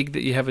anything big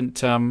that you haven't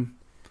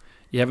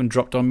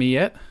dropped on me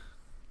yet?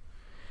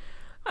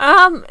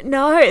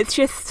 No, it's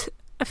just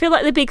I feel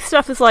like the big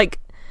stuff is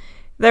like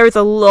there is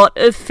a lot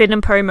of Finn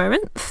and Poe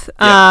moments.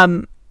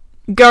 Yeah.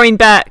 Going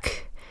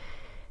back,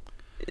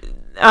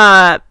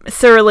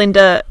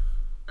 Linda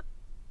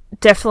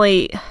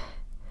definitely. I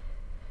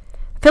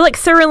feel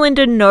like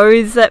Linda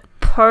knows that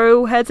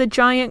Poe has a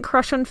giant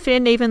crush on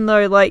Finn, even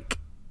though like.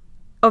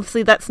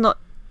 Obviously, that's not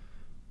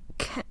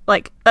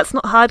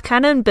hard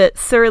canon, but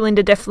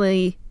Linda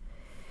definitely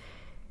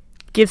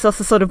gives us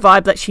a sort of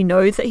vibe that she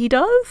knows that he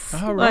does.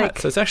 Oh, right.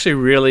 So it's actually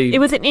really it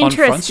was an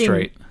interesting. On Front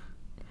Street.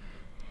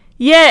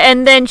 Yeah,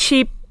 and then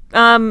she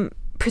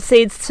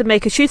proceeds to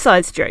make a shoe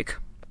size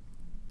joke.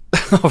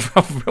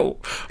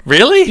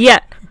 Really?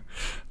 Yeah.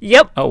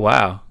 Yep. Oh,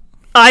 wow.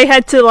 I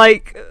had to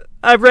I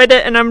read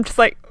it and I'm just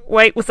like,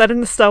 wait, was that in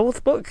the Star Wars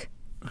book?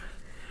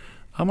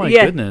 Oh my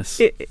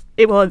goodness.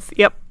 It was,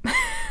 yep.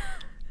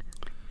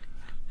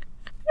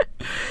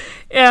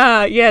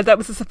 Yeah, that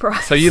was a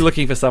surprise. So you're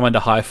looking for someone to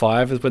high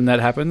five when that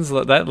happens?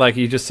 Like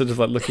you just sort of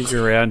looking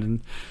around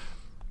and...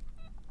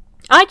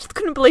 I just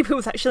couldn't believe it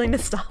was actually in the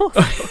Star Wars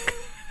book.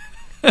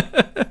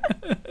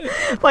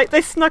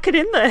 They snuck it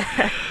in there.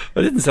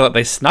 It didn't sound like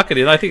they snuck it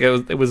in. I think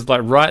it was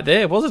right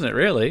there, wasn't it,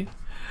 really?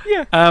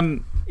 Yeah.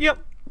 Yep.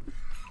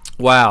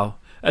 Wow.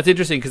 That's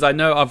interesting because I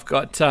know I've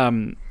got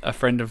a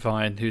friend of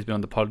mine who's been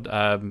on the pod,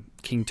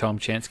 King Tom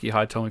Chansky.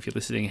 Hi, Tom, if you're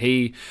listening.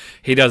 He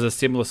does a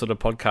similar sort of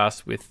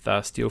podcast with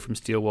Steel from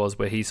Steel Wars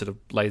where he sort of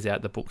lays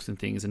out the books and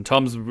things. And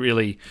Tom's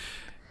really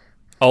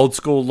old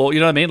school law.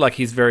 You know what I mean? Like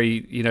he's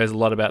very, he knows a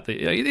lot about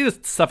he knows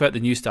stuff about the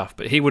new stuff,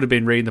 but he would have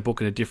been reading the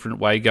book in a different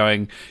way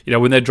going,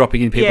 when they're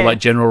dropping in people like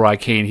General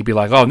Raikeen, he'd be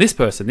like, oh, and this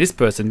person.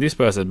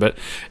 But,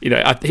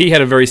 he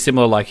had a very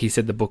similar, he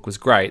said the book was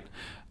great.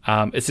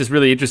 It's just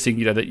really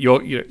interesting, that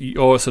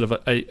you're sort of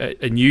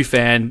a new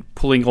fan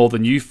pulling all the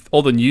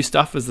new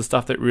stuff is the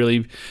stuff that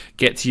really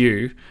gets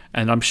you.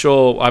 And I'm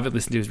sure I haven't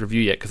listened to his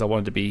review yet because I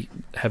wanted to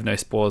have no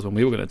spoilers when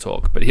we were going to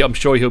talk. But I'm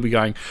sure he'll be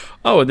going,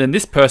 oh, and then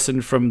this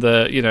person from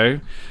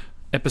the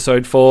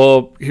episode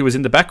 4 who was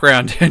in the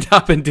background turned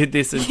up and did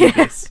this and did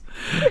this.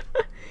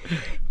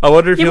 I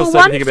wonder if he'll say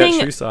anything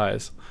about shoe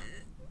size.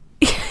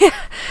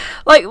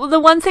 The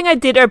one thing I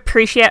did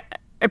appreciate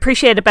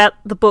about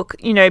the book,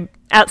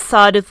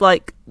 outside of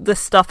the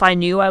stuff I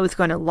knew I was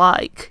going to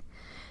like,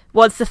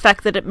 was the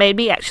fact that it made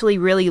me actually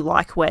really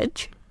like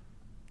Wedge.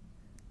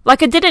 I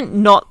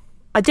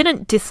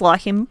didn't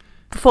dislike him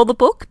before the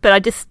book, but I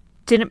just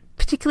didn't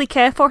particularly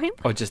care for him.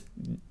 Or just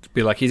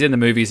be like, he's in the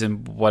movies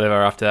and whatever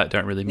after that,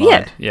 don't really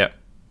mind. Yeah,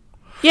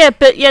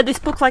 but this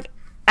book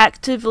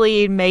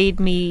actively made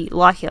me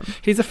like him.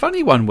 He's a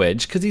funny one,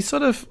 Wedge, because he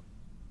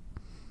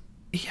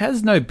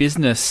has no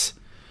business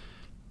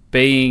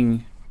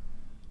being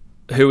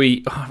who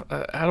he...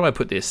 how do I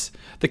put this?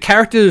 The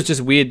character is just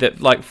weird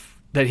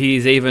that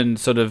he's even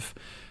sort of...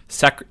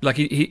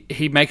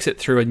 he makes it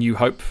through A New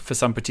Hope for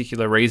some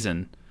particular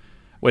reason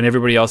when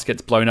everybody else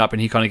gets blown up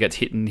and he kind of gets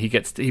hit and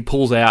he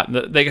pulls out.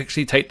 They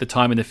actually take the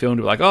time in the film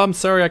to be like, oh, I'm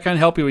sorry, I can't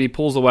help you. And he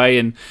pulls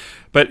away.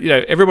 But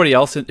everybody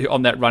else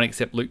on that run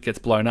except Luke gets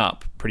blown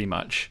up pretty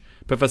much.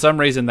 But for some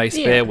reason they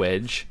spare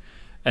Wedge,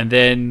 and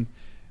then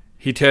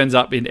he turns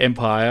up in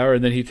Empire,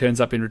 and then he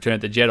turns up in Return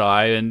of the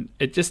Jedi, and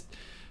it's just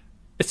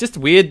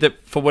weird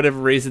that for whatever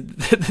reason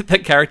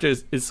that character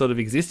is sort of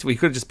exists. We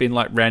could have just been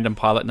like random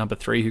pilot number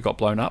 3 who got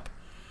blown up.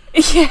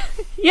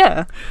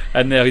 Yeah.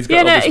 And now he's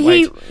got all this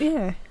weight.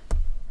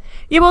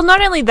 Yeah, well,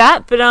 not only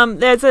that, but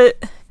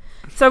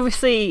so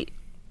obviously,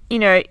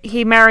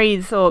 he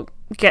marries or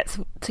gets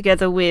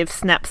together with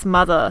Snap's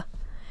mother.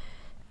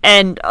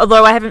 And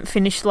although I haven't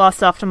finished the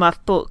last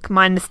Aftermath book,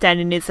 my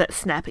understanding is that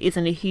Snap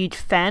isn't a huge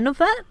fan of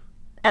that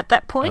at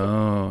that point.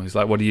 Oh, he's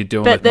like, what are you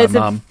doing with my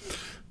mum?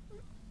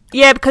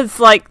 Yeah, because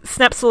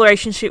Snap's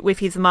relationship with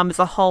his mum is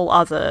a whole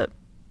other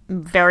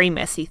very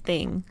messy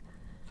thing.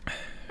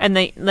 And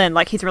then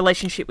like his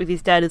relationship with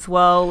his dad as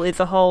well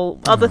is a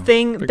whole other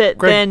thing. But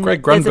then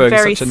Greg there's Grunberg a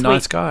very is such a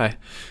nice guy.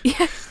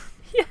 Yeah,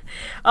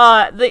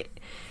 yeah. The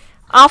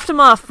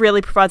Aftermath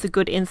really provides a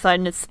good insight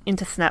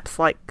into Snap's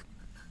like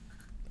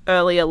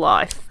earlier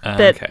life.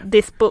 But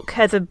this book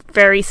has a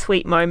very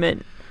sweet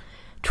moment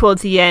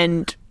towards the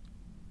end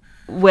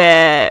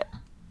where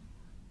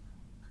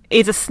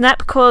either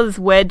Snap calls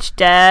Wedge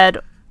dad.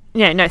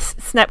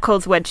 Snap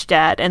calls Wedge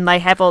dad, and they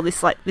have all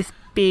this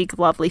big,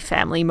 lovely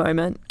family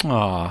moment.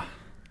 Aww.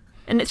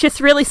 And it's just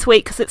really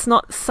sweet because it's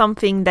not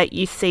something that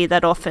you see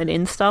that often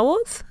in Star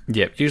Wars.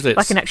 Yep, usually it's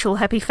like an actual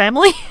happy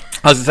family.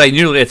 I was going to say,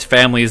 usually it's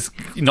families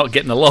not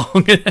getting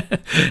along,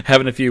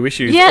 having a few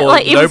issues, yeah, or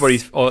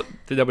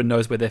nobody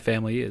knows where their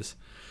family is.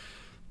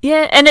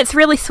 Yeah, and it's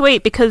really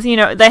sweet because,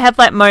 they have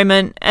that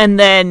moment and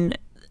then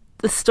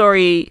the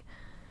story,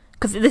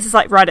 because this is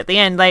like right at the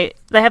end, they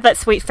have that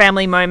sweet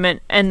family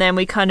moment and then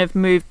we kind of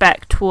move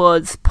back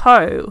towards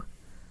Poe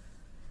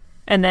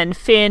and then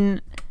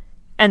Finn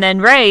and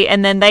then Rey,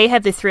 and then they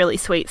have this really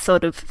sweet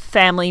sort of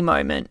family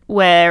moment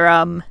where,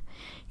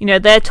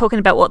 they're talking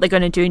about what they're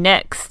going to do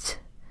next.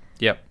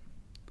 Yep.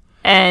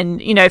 And,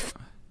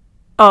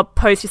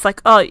 Poe's just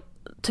like,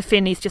 to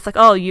Finn, he's just like,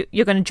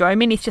 you're going to join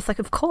me? And he's just like,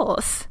 of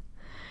course.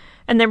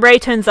 And then Rey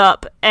turns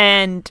up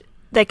and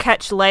they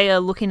catch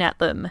Leia looking at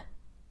them.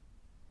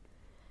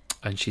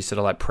 And she's sort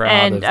of like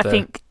proud of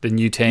the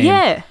new team.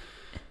 Yeah.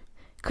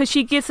 Because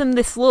she gives them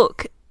this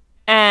look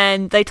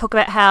and they talk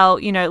about how,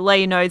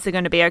 Leia knows they're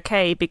going to be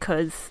okay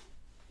because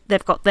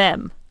they've got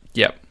them.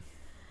 Yep.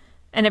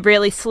 And it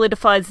really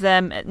solidifies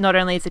them not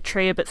only as a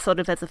trio but sort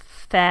of as a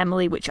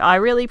family, which I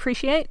really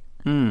appreciate.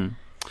 Mm.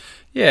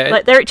 Yeah.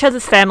 Like they're each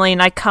other's family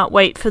and I can't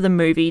wait for the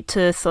movie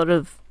to sort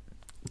of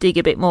dig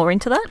a bit more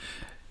into that.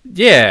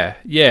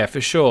 Yeah,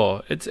 for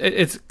sure. It's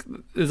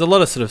there's a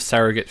lot of sort of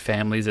surrogate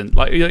families, and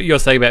like you're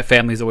saying about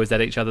families always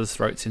at each other's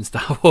throats in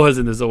Star Wars,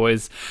 and there's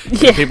always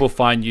people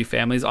find new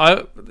families.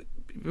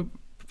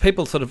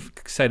 People sort of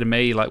say to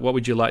me like, "What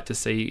would you like to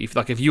see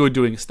if you were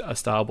doing a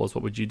Star Wars?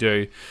 What would you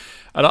do?"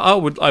 And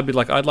I'd be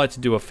like, I'd like to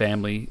do a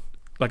family,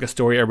 like a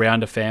story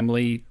around a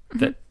family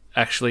that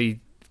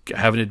actually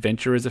have an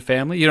adventure as a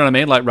family, you know what I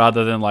mean? Like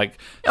rather than like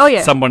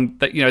someone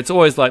that it's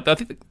always like, I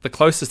think the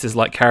closest is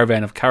like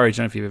Caravan of Courage. I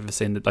don't know if you've ever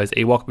seen those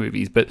Ewok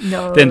movies, but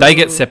then they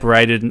get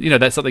separated and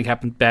that something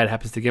bad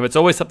happens to them. It's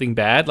always something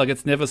bad. Like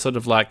it's never sort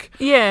of like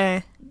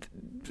a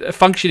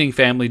functioning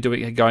family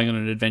going on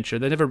an adventure.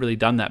 They've never really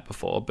done that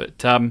before.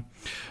 But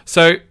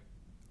so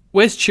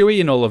where's Chewie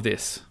in all of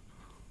this?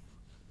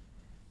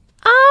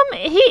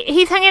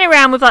 He's hanging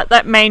around with like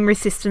that main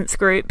resistance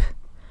group.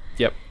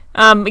 Yep.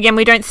 Again,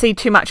 we don't see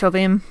too much of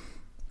him,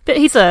 but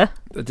he's there.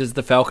 Does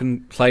the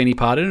Falcon play any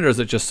part in it, or is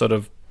it just sort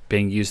of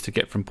being used to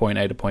get from point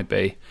A to point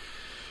B?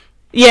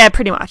 Yeah,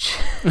 pretty much.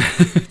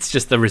 It's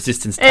just the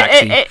resistance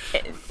taxi.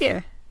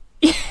 Yeah.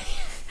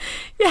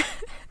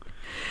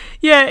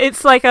 Yeah,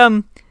 it's like,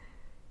 how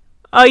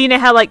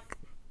like,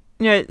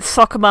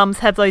 soccer mums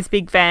have those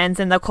big vans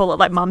and they'll call it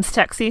like mum's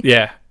taxi?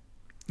 Yeah.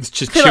 It's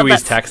just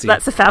Chewie's taxi.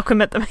 That's a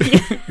Falcon at the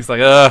He's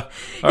like, all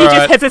he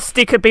just has a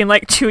sticker being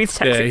like Chewie's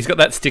taxi. Yeah, he's got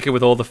that sticker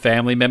with all the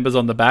family members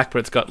on the back, but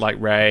it's got like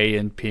Rey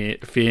and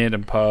Finn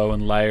and Poe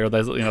and Leia,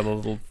 those the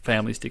little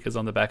family stickers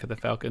on the back of the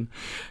Falcon.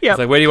 Yeah. He's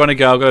like, where do you want to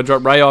go? I've got to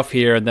drop Rey off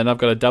here, and then I've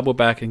got to double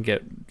back and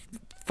get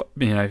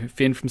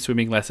Finn from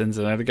swimming lessons,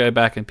 and I have to go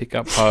back and pick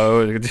up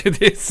Poe and do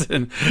this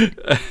and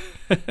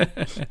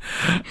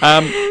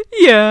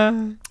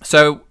yeah.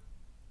 So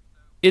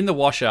in the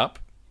wash up,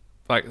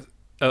 like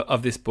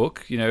of this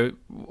book,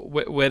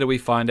 where do we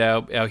find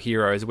our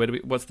heroes?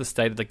 What's the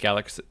state of the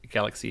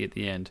galaxy at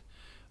the end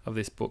of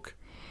this book?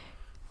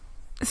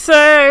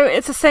 So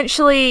it's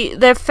essentially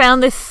they've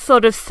found this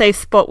sort of safe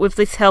spot with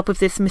this help of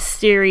this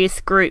mysterious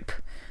group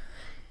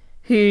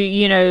who,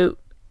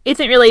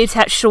 isn't really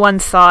attached to one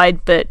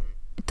side, but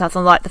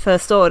doesn't like the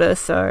First Order,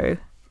 so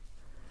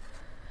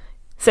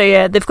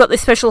yeah, they've got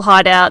this special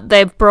hideout.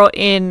 They've brought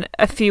in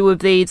a few of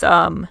these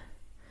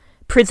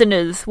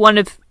prisoners, one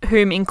of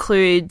whom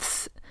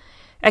includes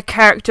a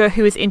character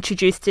who is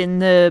introduced in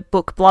the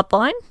book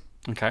Bloodline.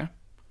 Okay.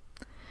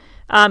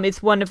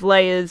 It's one of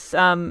Leia's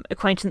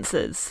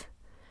acquaintances.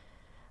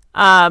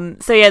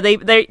 So yeah,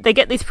 they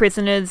get these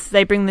prisoners,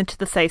 they bring them to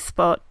the safe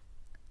spot,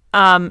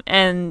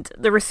 and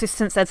the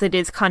Resistance, as it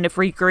is, kind of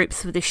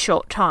regroups for this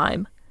short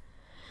time.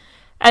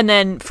 And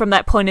then from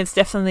that point, it's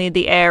definitely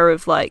the air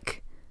of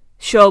like,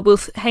 sure, we'll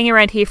hang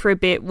around here for a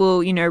bit,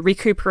 we'll,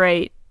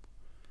 recuperate,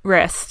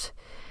 rest.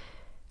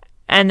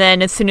 And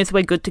then as soon as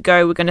we're good to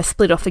go, we're going to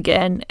split off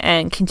again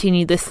and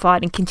continue this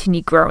fight and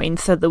continue growing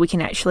so that we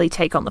can actually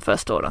take on the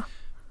First Order.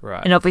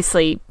 Right. And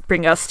obviously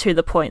bring us to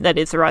the point that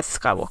is the Rise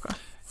of Skywalker.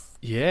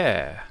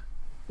 Yeah.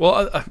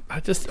 Well,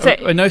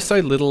 I know so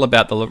little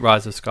about the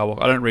Rise of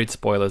Skywalker. I don't read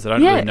spoilers. I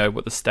don't really know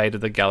what the state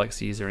of the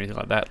galaxy is or anything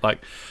like that. Like,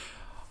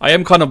 I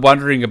am kind of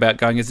wondering about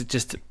going, is it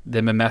just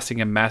them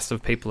amassing a mass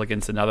of people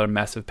against another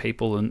mass of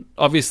people? And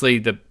obviously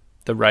the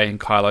Rey and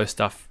Kylo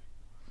stuff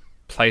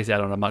plays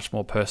out on a much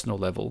more personal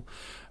level.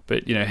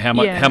 But, how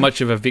much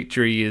of a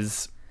victory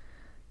is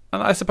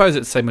and I suppose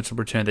it's same with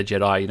Return of the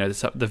Jedi. You know,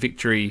 the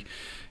victory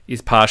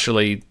is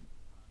partially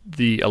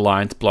the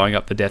Alliance blowing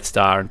up the Death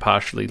Star, and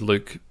partially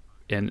Luke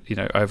and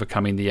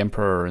overcoming the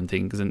Emperor and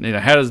things. And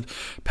how does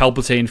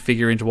Palpatine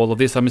figure into all of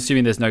this? I'm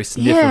assuming there's no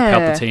sniff of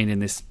Palpatine in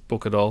this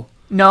book at all.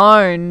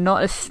 No,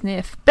 not a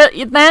sniff. But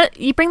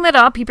you bring that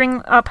up. You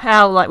bring up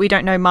how we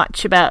don't know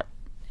much about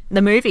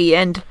the movie,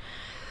 and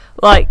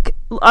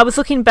I was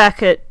looking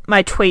back at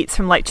my tweets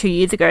from 2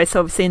 years ago,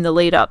 so I've seen the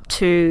lead up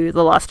to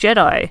The Last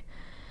Jedi,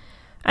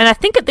 and I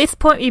think at this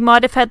point we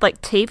might have had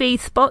TV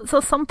spots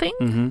or something.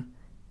 Mm-hmm.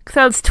 Because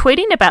I was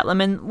tweeting about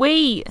them, and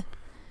we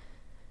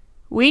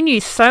knew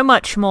so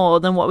much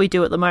more than what we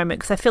do at the moment,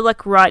 because I feel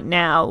like right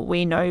now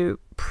we know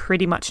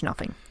pretty much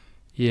nothing.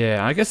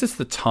 Yeah, I guess it's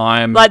the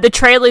time. The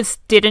trailers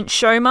didn't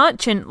show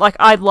much, and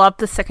I loved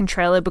the second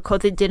trailer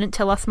because it didn't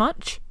tell us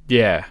much.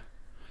 Yeah.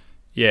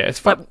 Yeah, it's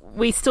fun.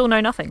 We still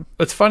know nothing.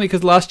 It's funny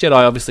because Last Jedi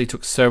obviously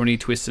took so many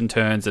twists and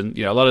turns, and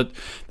a lot of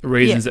the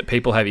reasons that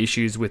people have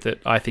issues with it,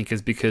 I think,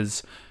 is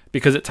because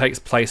it takes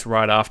place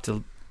right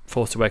after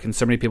Force Awakens.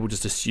 So many people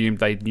just assumed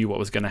they knew what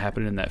was going to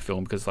happen in that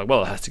film because, it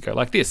has to go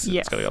like this.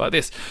 Yes. It's got to go like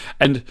this,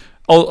 and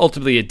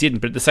ultimately it didn't.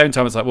 But at the same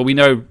time, it's we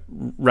know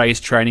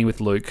Rey's training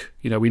with Luke.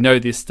 We know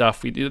this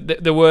stuff.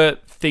 There were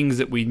things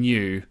that we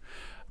knew.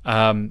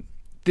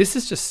 This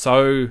is just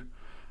so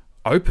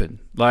open.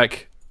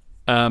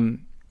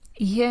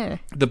 Yeah.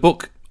 The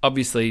book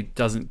obviously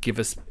doesn't give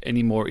us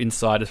any more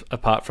insight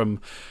apart from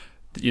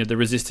the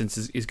Resistance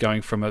is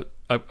going from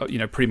a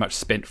pretty much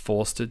spent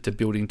force to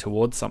building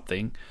towards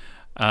something.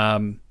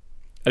 And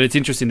it's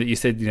interesting that you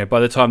said by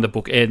the time the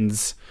book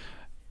ends,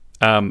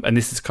 and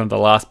this is kind of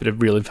the last bit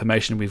of real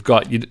information we've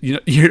got,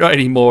 you're not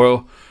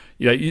anymore.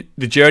 The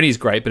journey is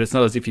great, but it's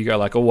not as if you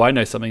go I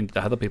know something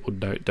that other people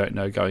don't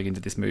know going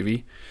into this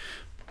movie.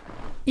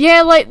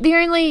 Yeah, the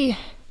only.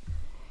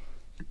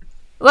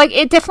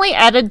 It definitely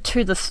added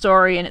to the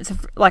story, and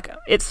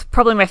it's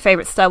probably my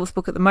favourite Star Wars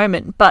book at the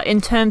moment, but in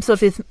terms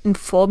of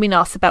informing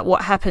us about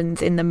what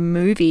happens in the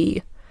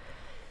movie,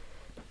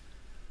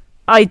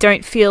 I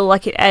don't feel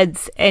like it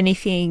adds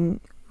anything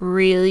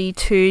really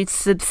too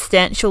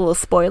substantial or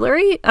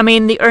spoilery. I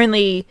mean, the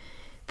only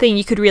thing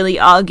you could really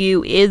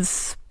argue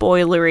is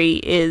spoilery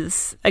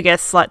is, I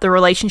guess, the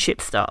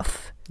relationship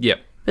stuff. Yep.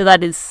 But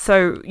that is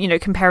so,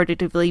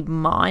 comparatively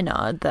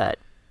minor that...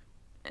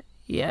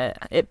 Yeah,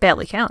 it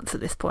barely counts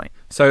at this point.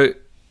 So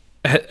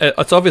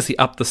it's obviously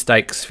up the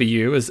stakes for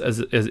you as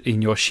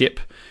in your ship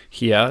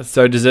here.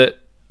 So does it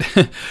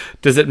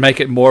make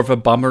it more of a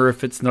bummer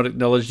if it's not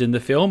acknowledged in the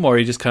film, or are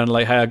you just kind of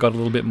hey, I got a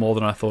little bit more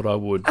than I thought I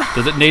would?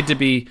 Does it need to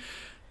be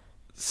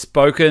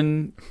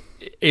spoken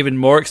even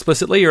more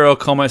explicitly, or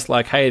almost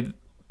hey,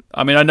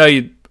 I mean, I know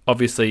you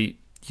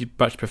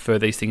much prefer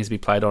these things to be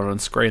played on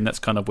screen. That's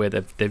kind of where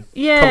they've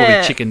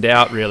probably chickened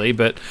out, really,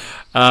 but.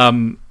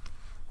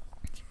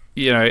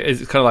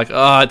 It's kind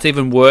of it's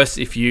even worse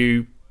if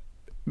you,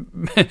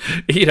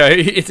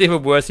 it's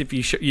even worse if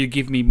you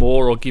give me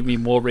more or give me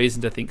more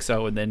reason to think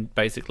so, and then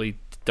basically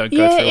don't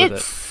go through with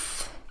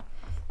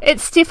it.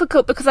 It's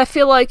difficult because I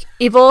feel like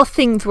if all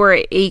things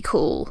were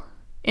equal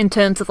in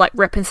terms of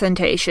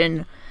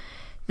representation,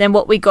 then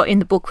what we got in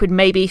the book would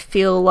maybe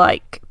feel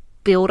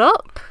build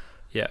up.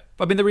 Yeah,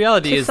 I mean the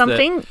reality is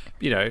something.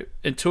 That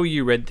until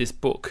you read this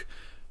book,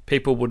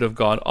 people would have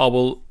gone, oh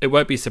well, it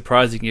won't be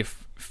surprising if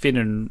Finn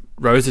and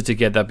Rose are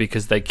together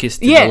because they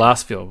kissed in the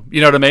last film. You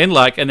know what I mean?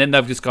 And then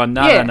they've just gone,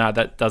 no,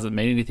 that doesn't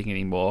mean anything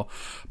anymore.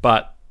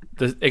 But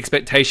the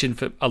expectation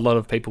for a lot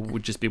of people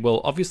would just be,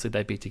 well, obviously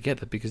they'd be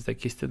together because they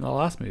kissed in the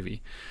last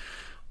movie.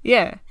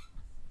 Yeah.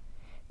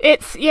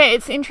 It's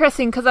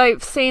interesting because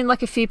I've seen a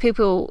few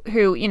people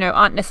who,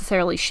 aren't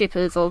necessarily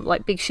shippers or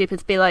big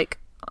shippers be I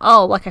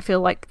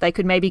feel like they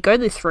could maybe go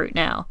this route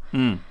now.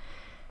 Mm.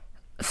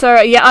 So,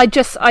 yeah,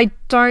 I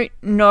don't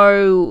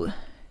know...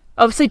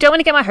 Obviously, don't want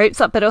to get my hopes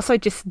up, but also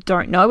just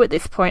don't know at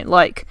this point,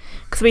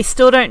 because we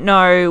still don't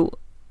know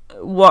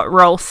what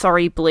role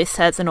Sorry Bliss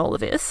has in all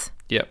of this.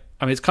 Yep.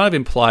 I mean, it's kind of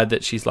implied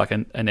that she's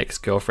an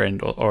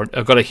ex-girlfriend or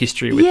got a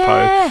history with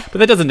Poe, but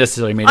that doesn't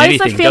necessarily mean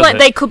anything, I also feel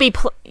they could be,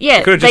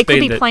 they could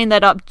be playing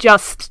that up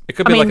just... It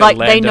could be a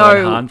Lando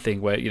and Han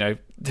thing where,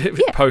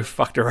 Poe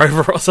fucked her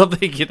over or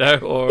something,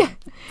 or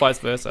vice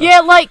versa.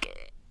 Yeah,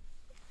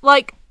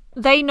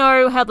 they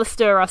know how to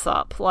stir us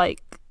up,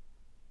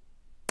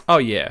 Oh,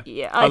 yeah.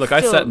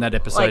 I sat in that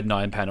episode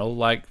 9 panel.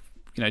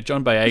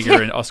 John Boyega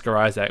and Oscar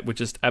Isaac were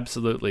just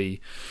absolutely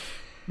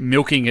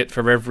milking it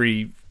for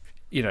every,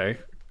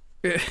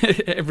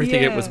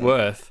 everything it was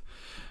worth.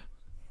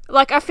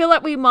 I feel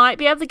like we might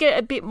be able to get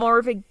a bit more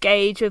of a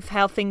gauge of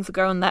how things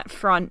go on that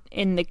front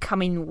in the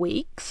coming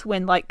weeks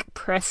when,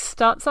 press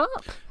starts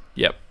up.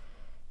 Yep.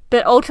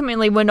 But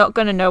ultimately, we're not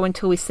going to know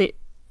until we sit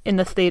in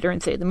the theatre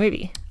and see the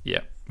movie.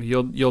 Yeah.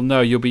 You'll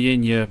know. You'll be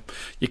in your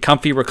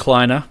comfy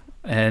recliner.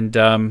 And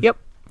I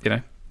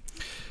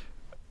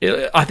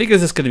think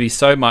there's just going to be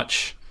so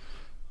much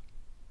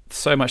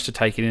to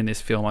take in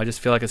this film. I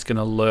just feel like it's going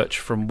to lurch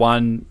from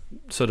one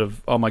sort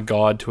of oh my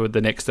god to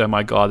the next oh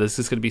my god. There's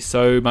just going to be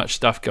so much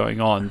stuff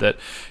going on that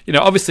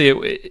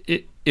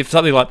obviously if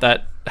something like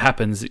that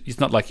happens, it's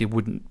not like you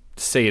wouldn't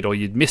see it or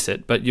you'd miss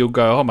it, but you'll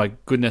go, oh my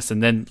goodness,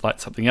 and then like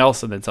something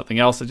else, and then something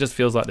else. It just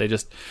feels like they're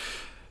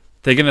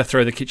going to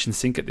throw the kitchen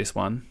sink at this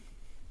one.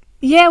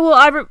 Yeah,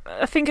 well,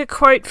 I think a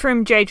quote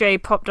from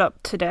JJ popped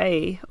up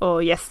today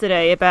or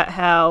yesterday about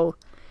how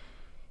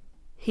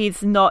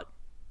he's not.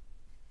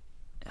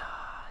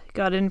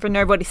 God, I didn't even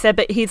know what he said,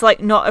 but he's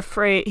like not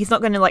afraid. He's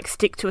not going to like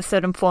stick to a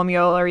certain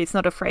formula, or he's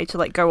not afraid to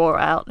like go all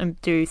out and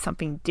do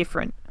something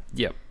different.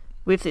 Yep.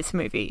 With this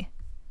movie.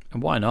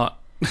 And why not?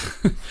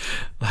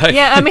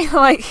 Yeah, I mean,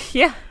 like,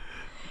 yeah.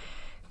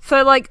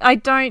 So, like, I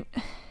think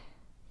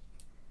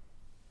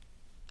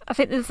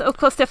there's, of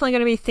course, definitely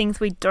going to be things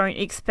we don't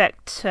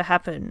expect to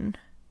happen.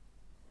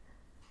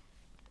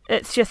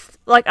 It's just,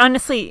 like,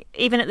 honestly,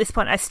 even at this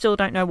point, I still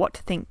don't know what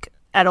to think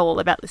at all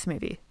about this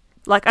movie.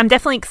 Like, I'm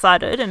definitely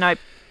excited, and I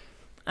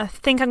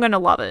think I'm going to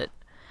love it,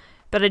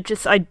 but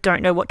I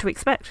don't know what to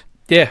expect.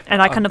 Yeah.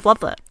 And I kind of love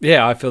that.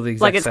 Yeah, I feel the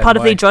exact same way. Like, it's part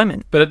of the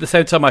enjoyment. But at the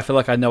same time, I feel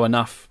like I know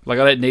enough. Like,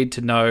 I don't need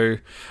to know.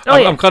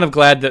 I'm kind of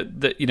glad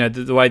that you know,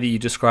 the way that you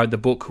described the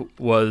book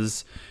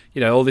was,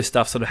 you know, all this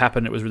stuff sort of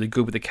happened. It was really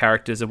good with the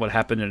characters and what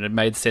happened, and it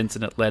made sense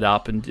and it led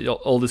up and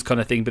all this kind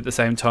of thing. But at the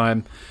same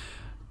time,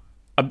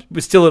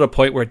 we're still at a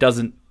point where it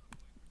doesn't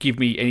give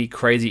me any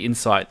crazy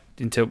insight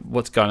into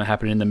what's going to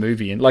happen in the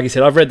movie. And like I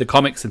said, I've read the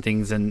comics and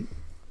things, and,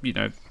 you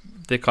know,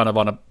 they're kind of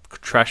on a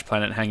trash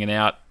planet hanging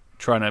out,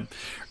 trying to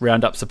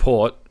round up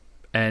support,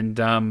 and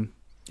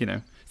you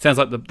know, sounds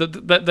like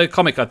the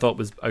comic I thought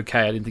was okay.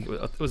 I didn't think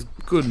it was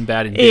good and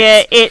bad in bits.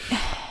 Yeah, it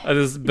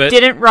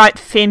didn't write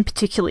Finn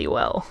particularly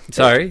well.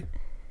 Sorry,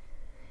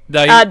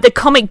 the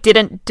comic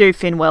didn't do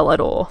Finn well at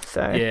all.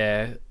 So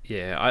yeah,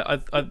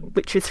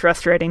 which is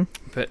frustrating.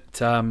 But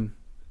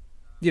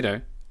you know,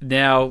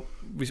 now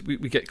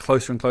we get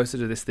closer and closer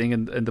to this thing,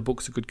 and the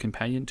book's a good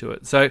companion to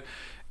it. So,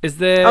 is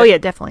there? Oh yeah,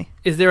 definitely.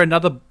 Is there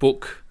another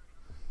book?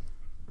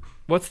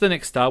 What's the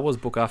next Star Wars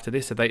book after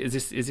this? Is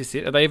this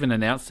it? Have they even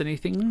announced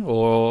anything,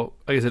 or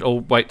is it all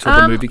wait till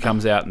the movie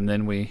comes out and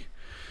then we?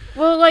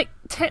 Well, like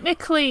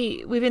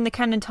technically within the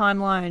canon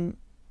timeline,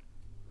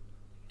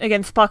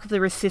 again, Spark of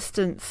the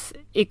Resistance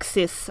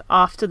exists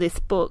after this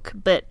book,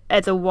 but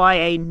as a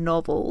YA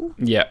novel.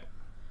 Yeah.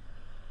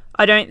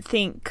 I don't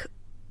think,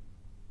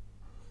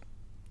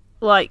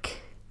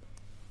 like,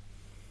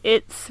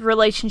 its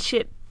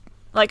relationship,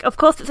 like, of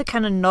course it's a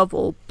canon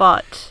novel,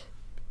 but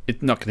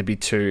it's not going to be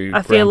too.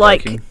 I feel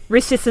like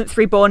Resistance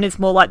Reborn is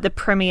more like the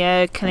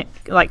premier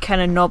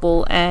canon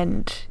novel,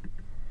 and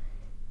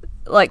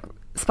like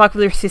Spark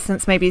of the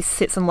Resistance maybe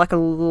sits on like a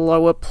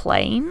lower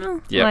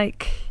plane. Yeah.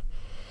 Like,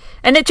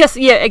 and it just,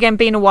 yeah, again,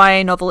 being a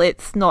YA novel,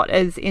 it's not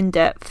as in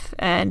depth,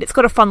 and it's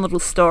got a fun little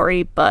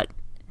story, but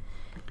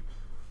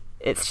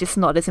it's just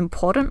not as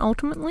important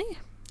ultimately.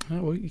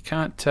 Well, you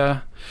can't.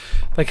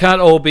 They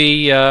can't all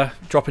be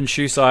dropping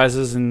shoe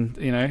sizes and,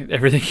 you know,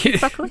 everything.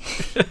 Exactly.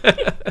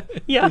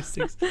 Yeah.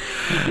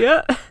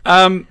 Yeah.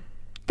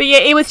 But yeah,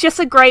 it was just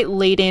a great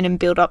lead in and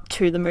build up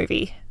to the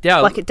movie. Yeah.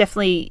 Like, it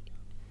definitely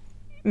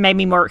made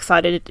me more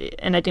excited,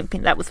 and I didn't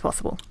think that was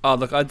possible. Oh,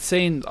 look, I'd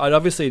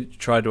obviously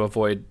tried to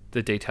avoid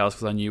the details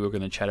because I knew we were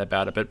going to chat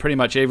about it, but pretty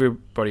much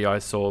everybody I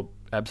saw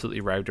absolutely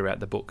raved about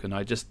the book, and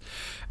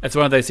it's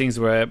one of those things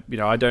where, you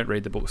know, I don't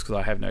read the books because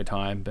I have no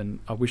time, and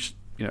I wish,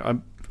 you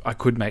know, I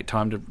could make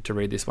time to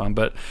read this one,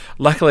 but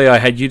luckily I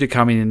had you to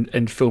come in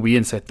and fill me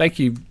in, so thank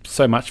you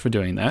so much for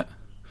doing that.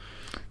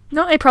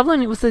 Not a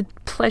problem, it was a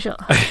pleasure.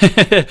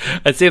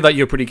 It seemed like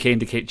you were pretty keen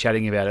to keep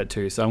chatting about it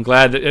too, so I'm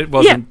glad that it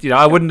wasn't, you know,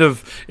 I wouldn't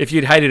have, if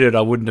you'd hated it,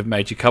 I wouldn't have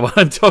made you come on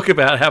and talk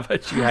about how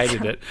much you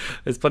hated it.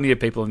 There's plenty of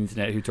people on the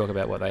internet who talk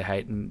about what they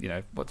hate, and, you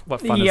know,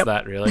 what fun is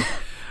that, really?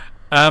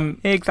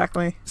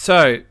 Exactly.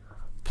 So,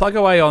 plug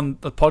away on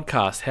the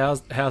podcast.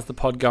 How's the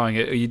pod going?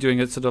 Are you doing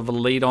a sort of a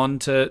lead on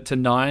to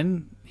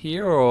 9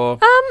 here, or?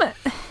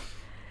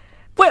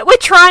 We're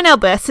trying our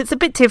best. It's a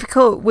bit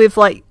difficult with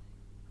like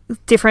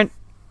different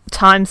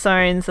time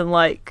zones and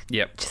like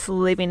just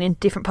living in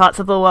different parts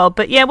of the world.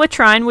 But yeah, we're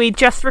trying. We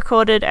just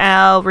recorded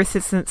our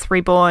Resistance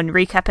Reborn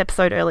recap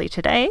episode early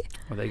today.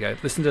 Well, there you go.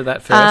 Listen to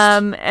that first.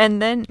 And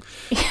then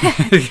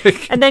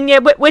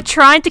we're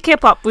trying to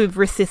keep up with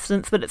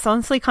Resistance, but it's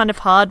honestly kind of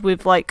hard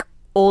with like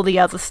all the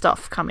other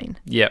stuff coming.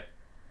 Yep.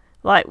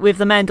 Like with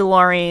The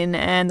Mandalorian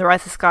and The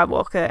Rise of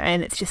Skywalker,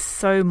 and it's just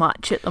so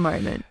much at the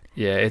moment.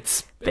 Yeah,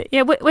 But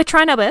yeah, we're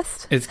trying our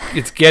best.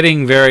 It's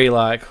getting very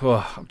like,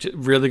 I've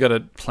really got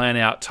to plan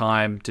out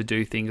time to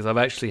do things. I've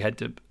actually had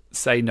to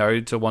say no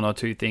to one or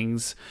two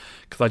things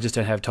because I just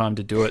don't have time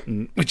to do it,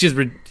 and which is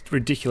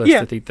ridiculous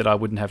to think that I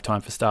wouldn't have time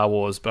for Star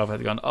Wars, but I've had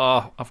to go,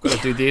 I've got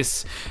to do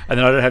this, and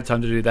then I don't have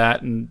time to do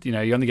that, and, you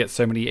know, you only get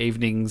so many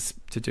evenings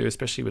to do,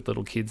 especially with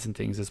little kids and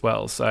things as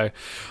well. So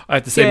I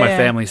have to see my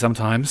family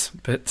sometimes,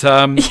 but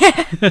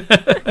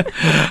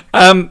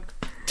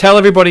tell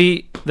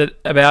everybody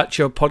about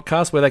your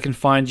podcast, where they can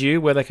find you,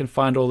 where they can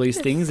find all these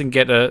things, and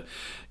get a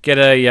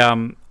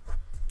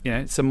you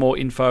know, some more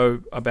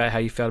info about how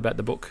you felt about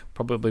the book.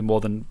 Probably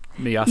more than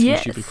me asking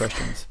stupid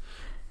questions.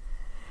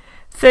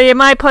 So yeah,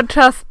 my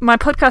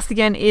podcast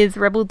again is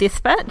Rebel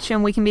Dispatch,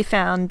 and we can be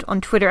found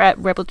on Twitter at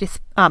 @_Rebel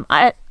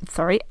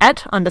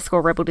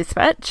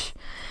Dispatch,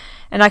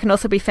 and I can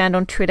also be found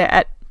on Twitter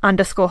at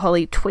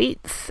 _Holly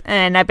Tweets,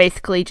 and I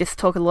basically just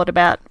talk a lot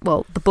about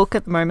the book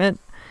at the moment,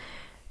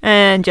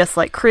 and just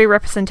like career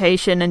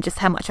representation and just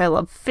how much I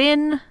love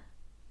Finn.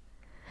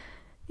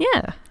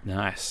 Yeah.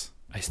 Nice.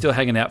 Are you still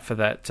hanging out for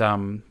that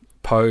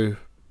Poe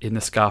in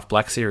the Scarf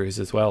Black series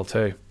as well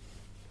too?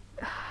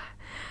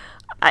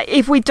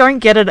 If we don't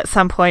get it at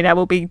some point, I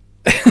will be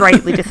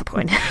greatly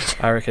disappointed.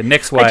 I reckon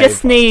next wave. I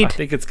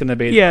think it's going to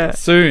be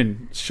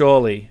soon,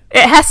 surely.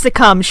 It has to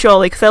come,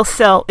 surely, because they'll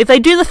sell. If they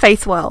do the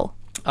face well,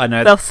 I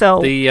know they'll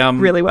sell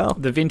really well.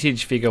 The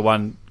vintage figure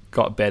one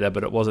got better,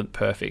 but it wasn't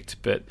perfect.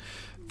 But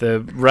the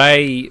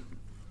Rey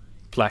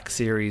Black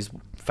series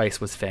face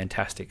was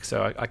fantastic,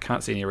 so I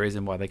can't see any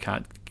reason why they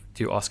can't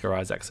do Oscar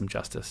Isaac some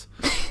justice.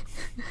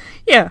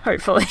 Yeah,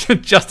 hopefully.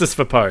 Justice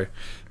for Poe.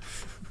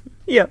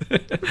 Yeah.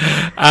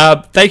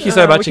 Thank you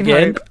so much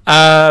again.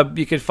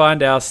 You can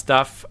find our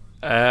stuff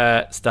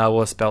at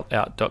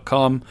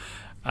StarWarsSpeltOut.com.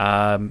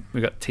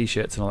 We've got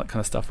t-shirts and all that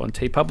kind of stuff on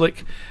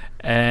TeePublic.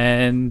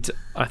 And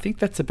I think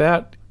that's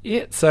about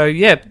it. So,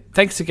 yeah,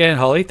 thanks again,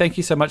 Holly. Thank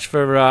you so much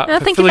for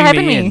filling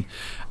me in.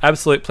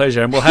 Absolute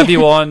pleasure. And we'll have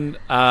you on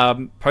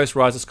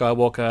post-Rise of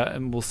Skywalker,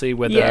 and we'll see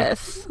whether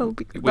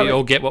we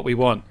all get what we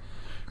want.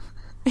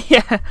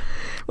 Yeah,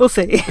 we'll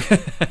see.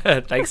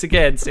 Thanks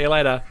again. See you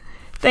later.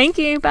 Thank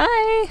you.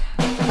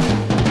 Bye.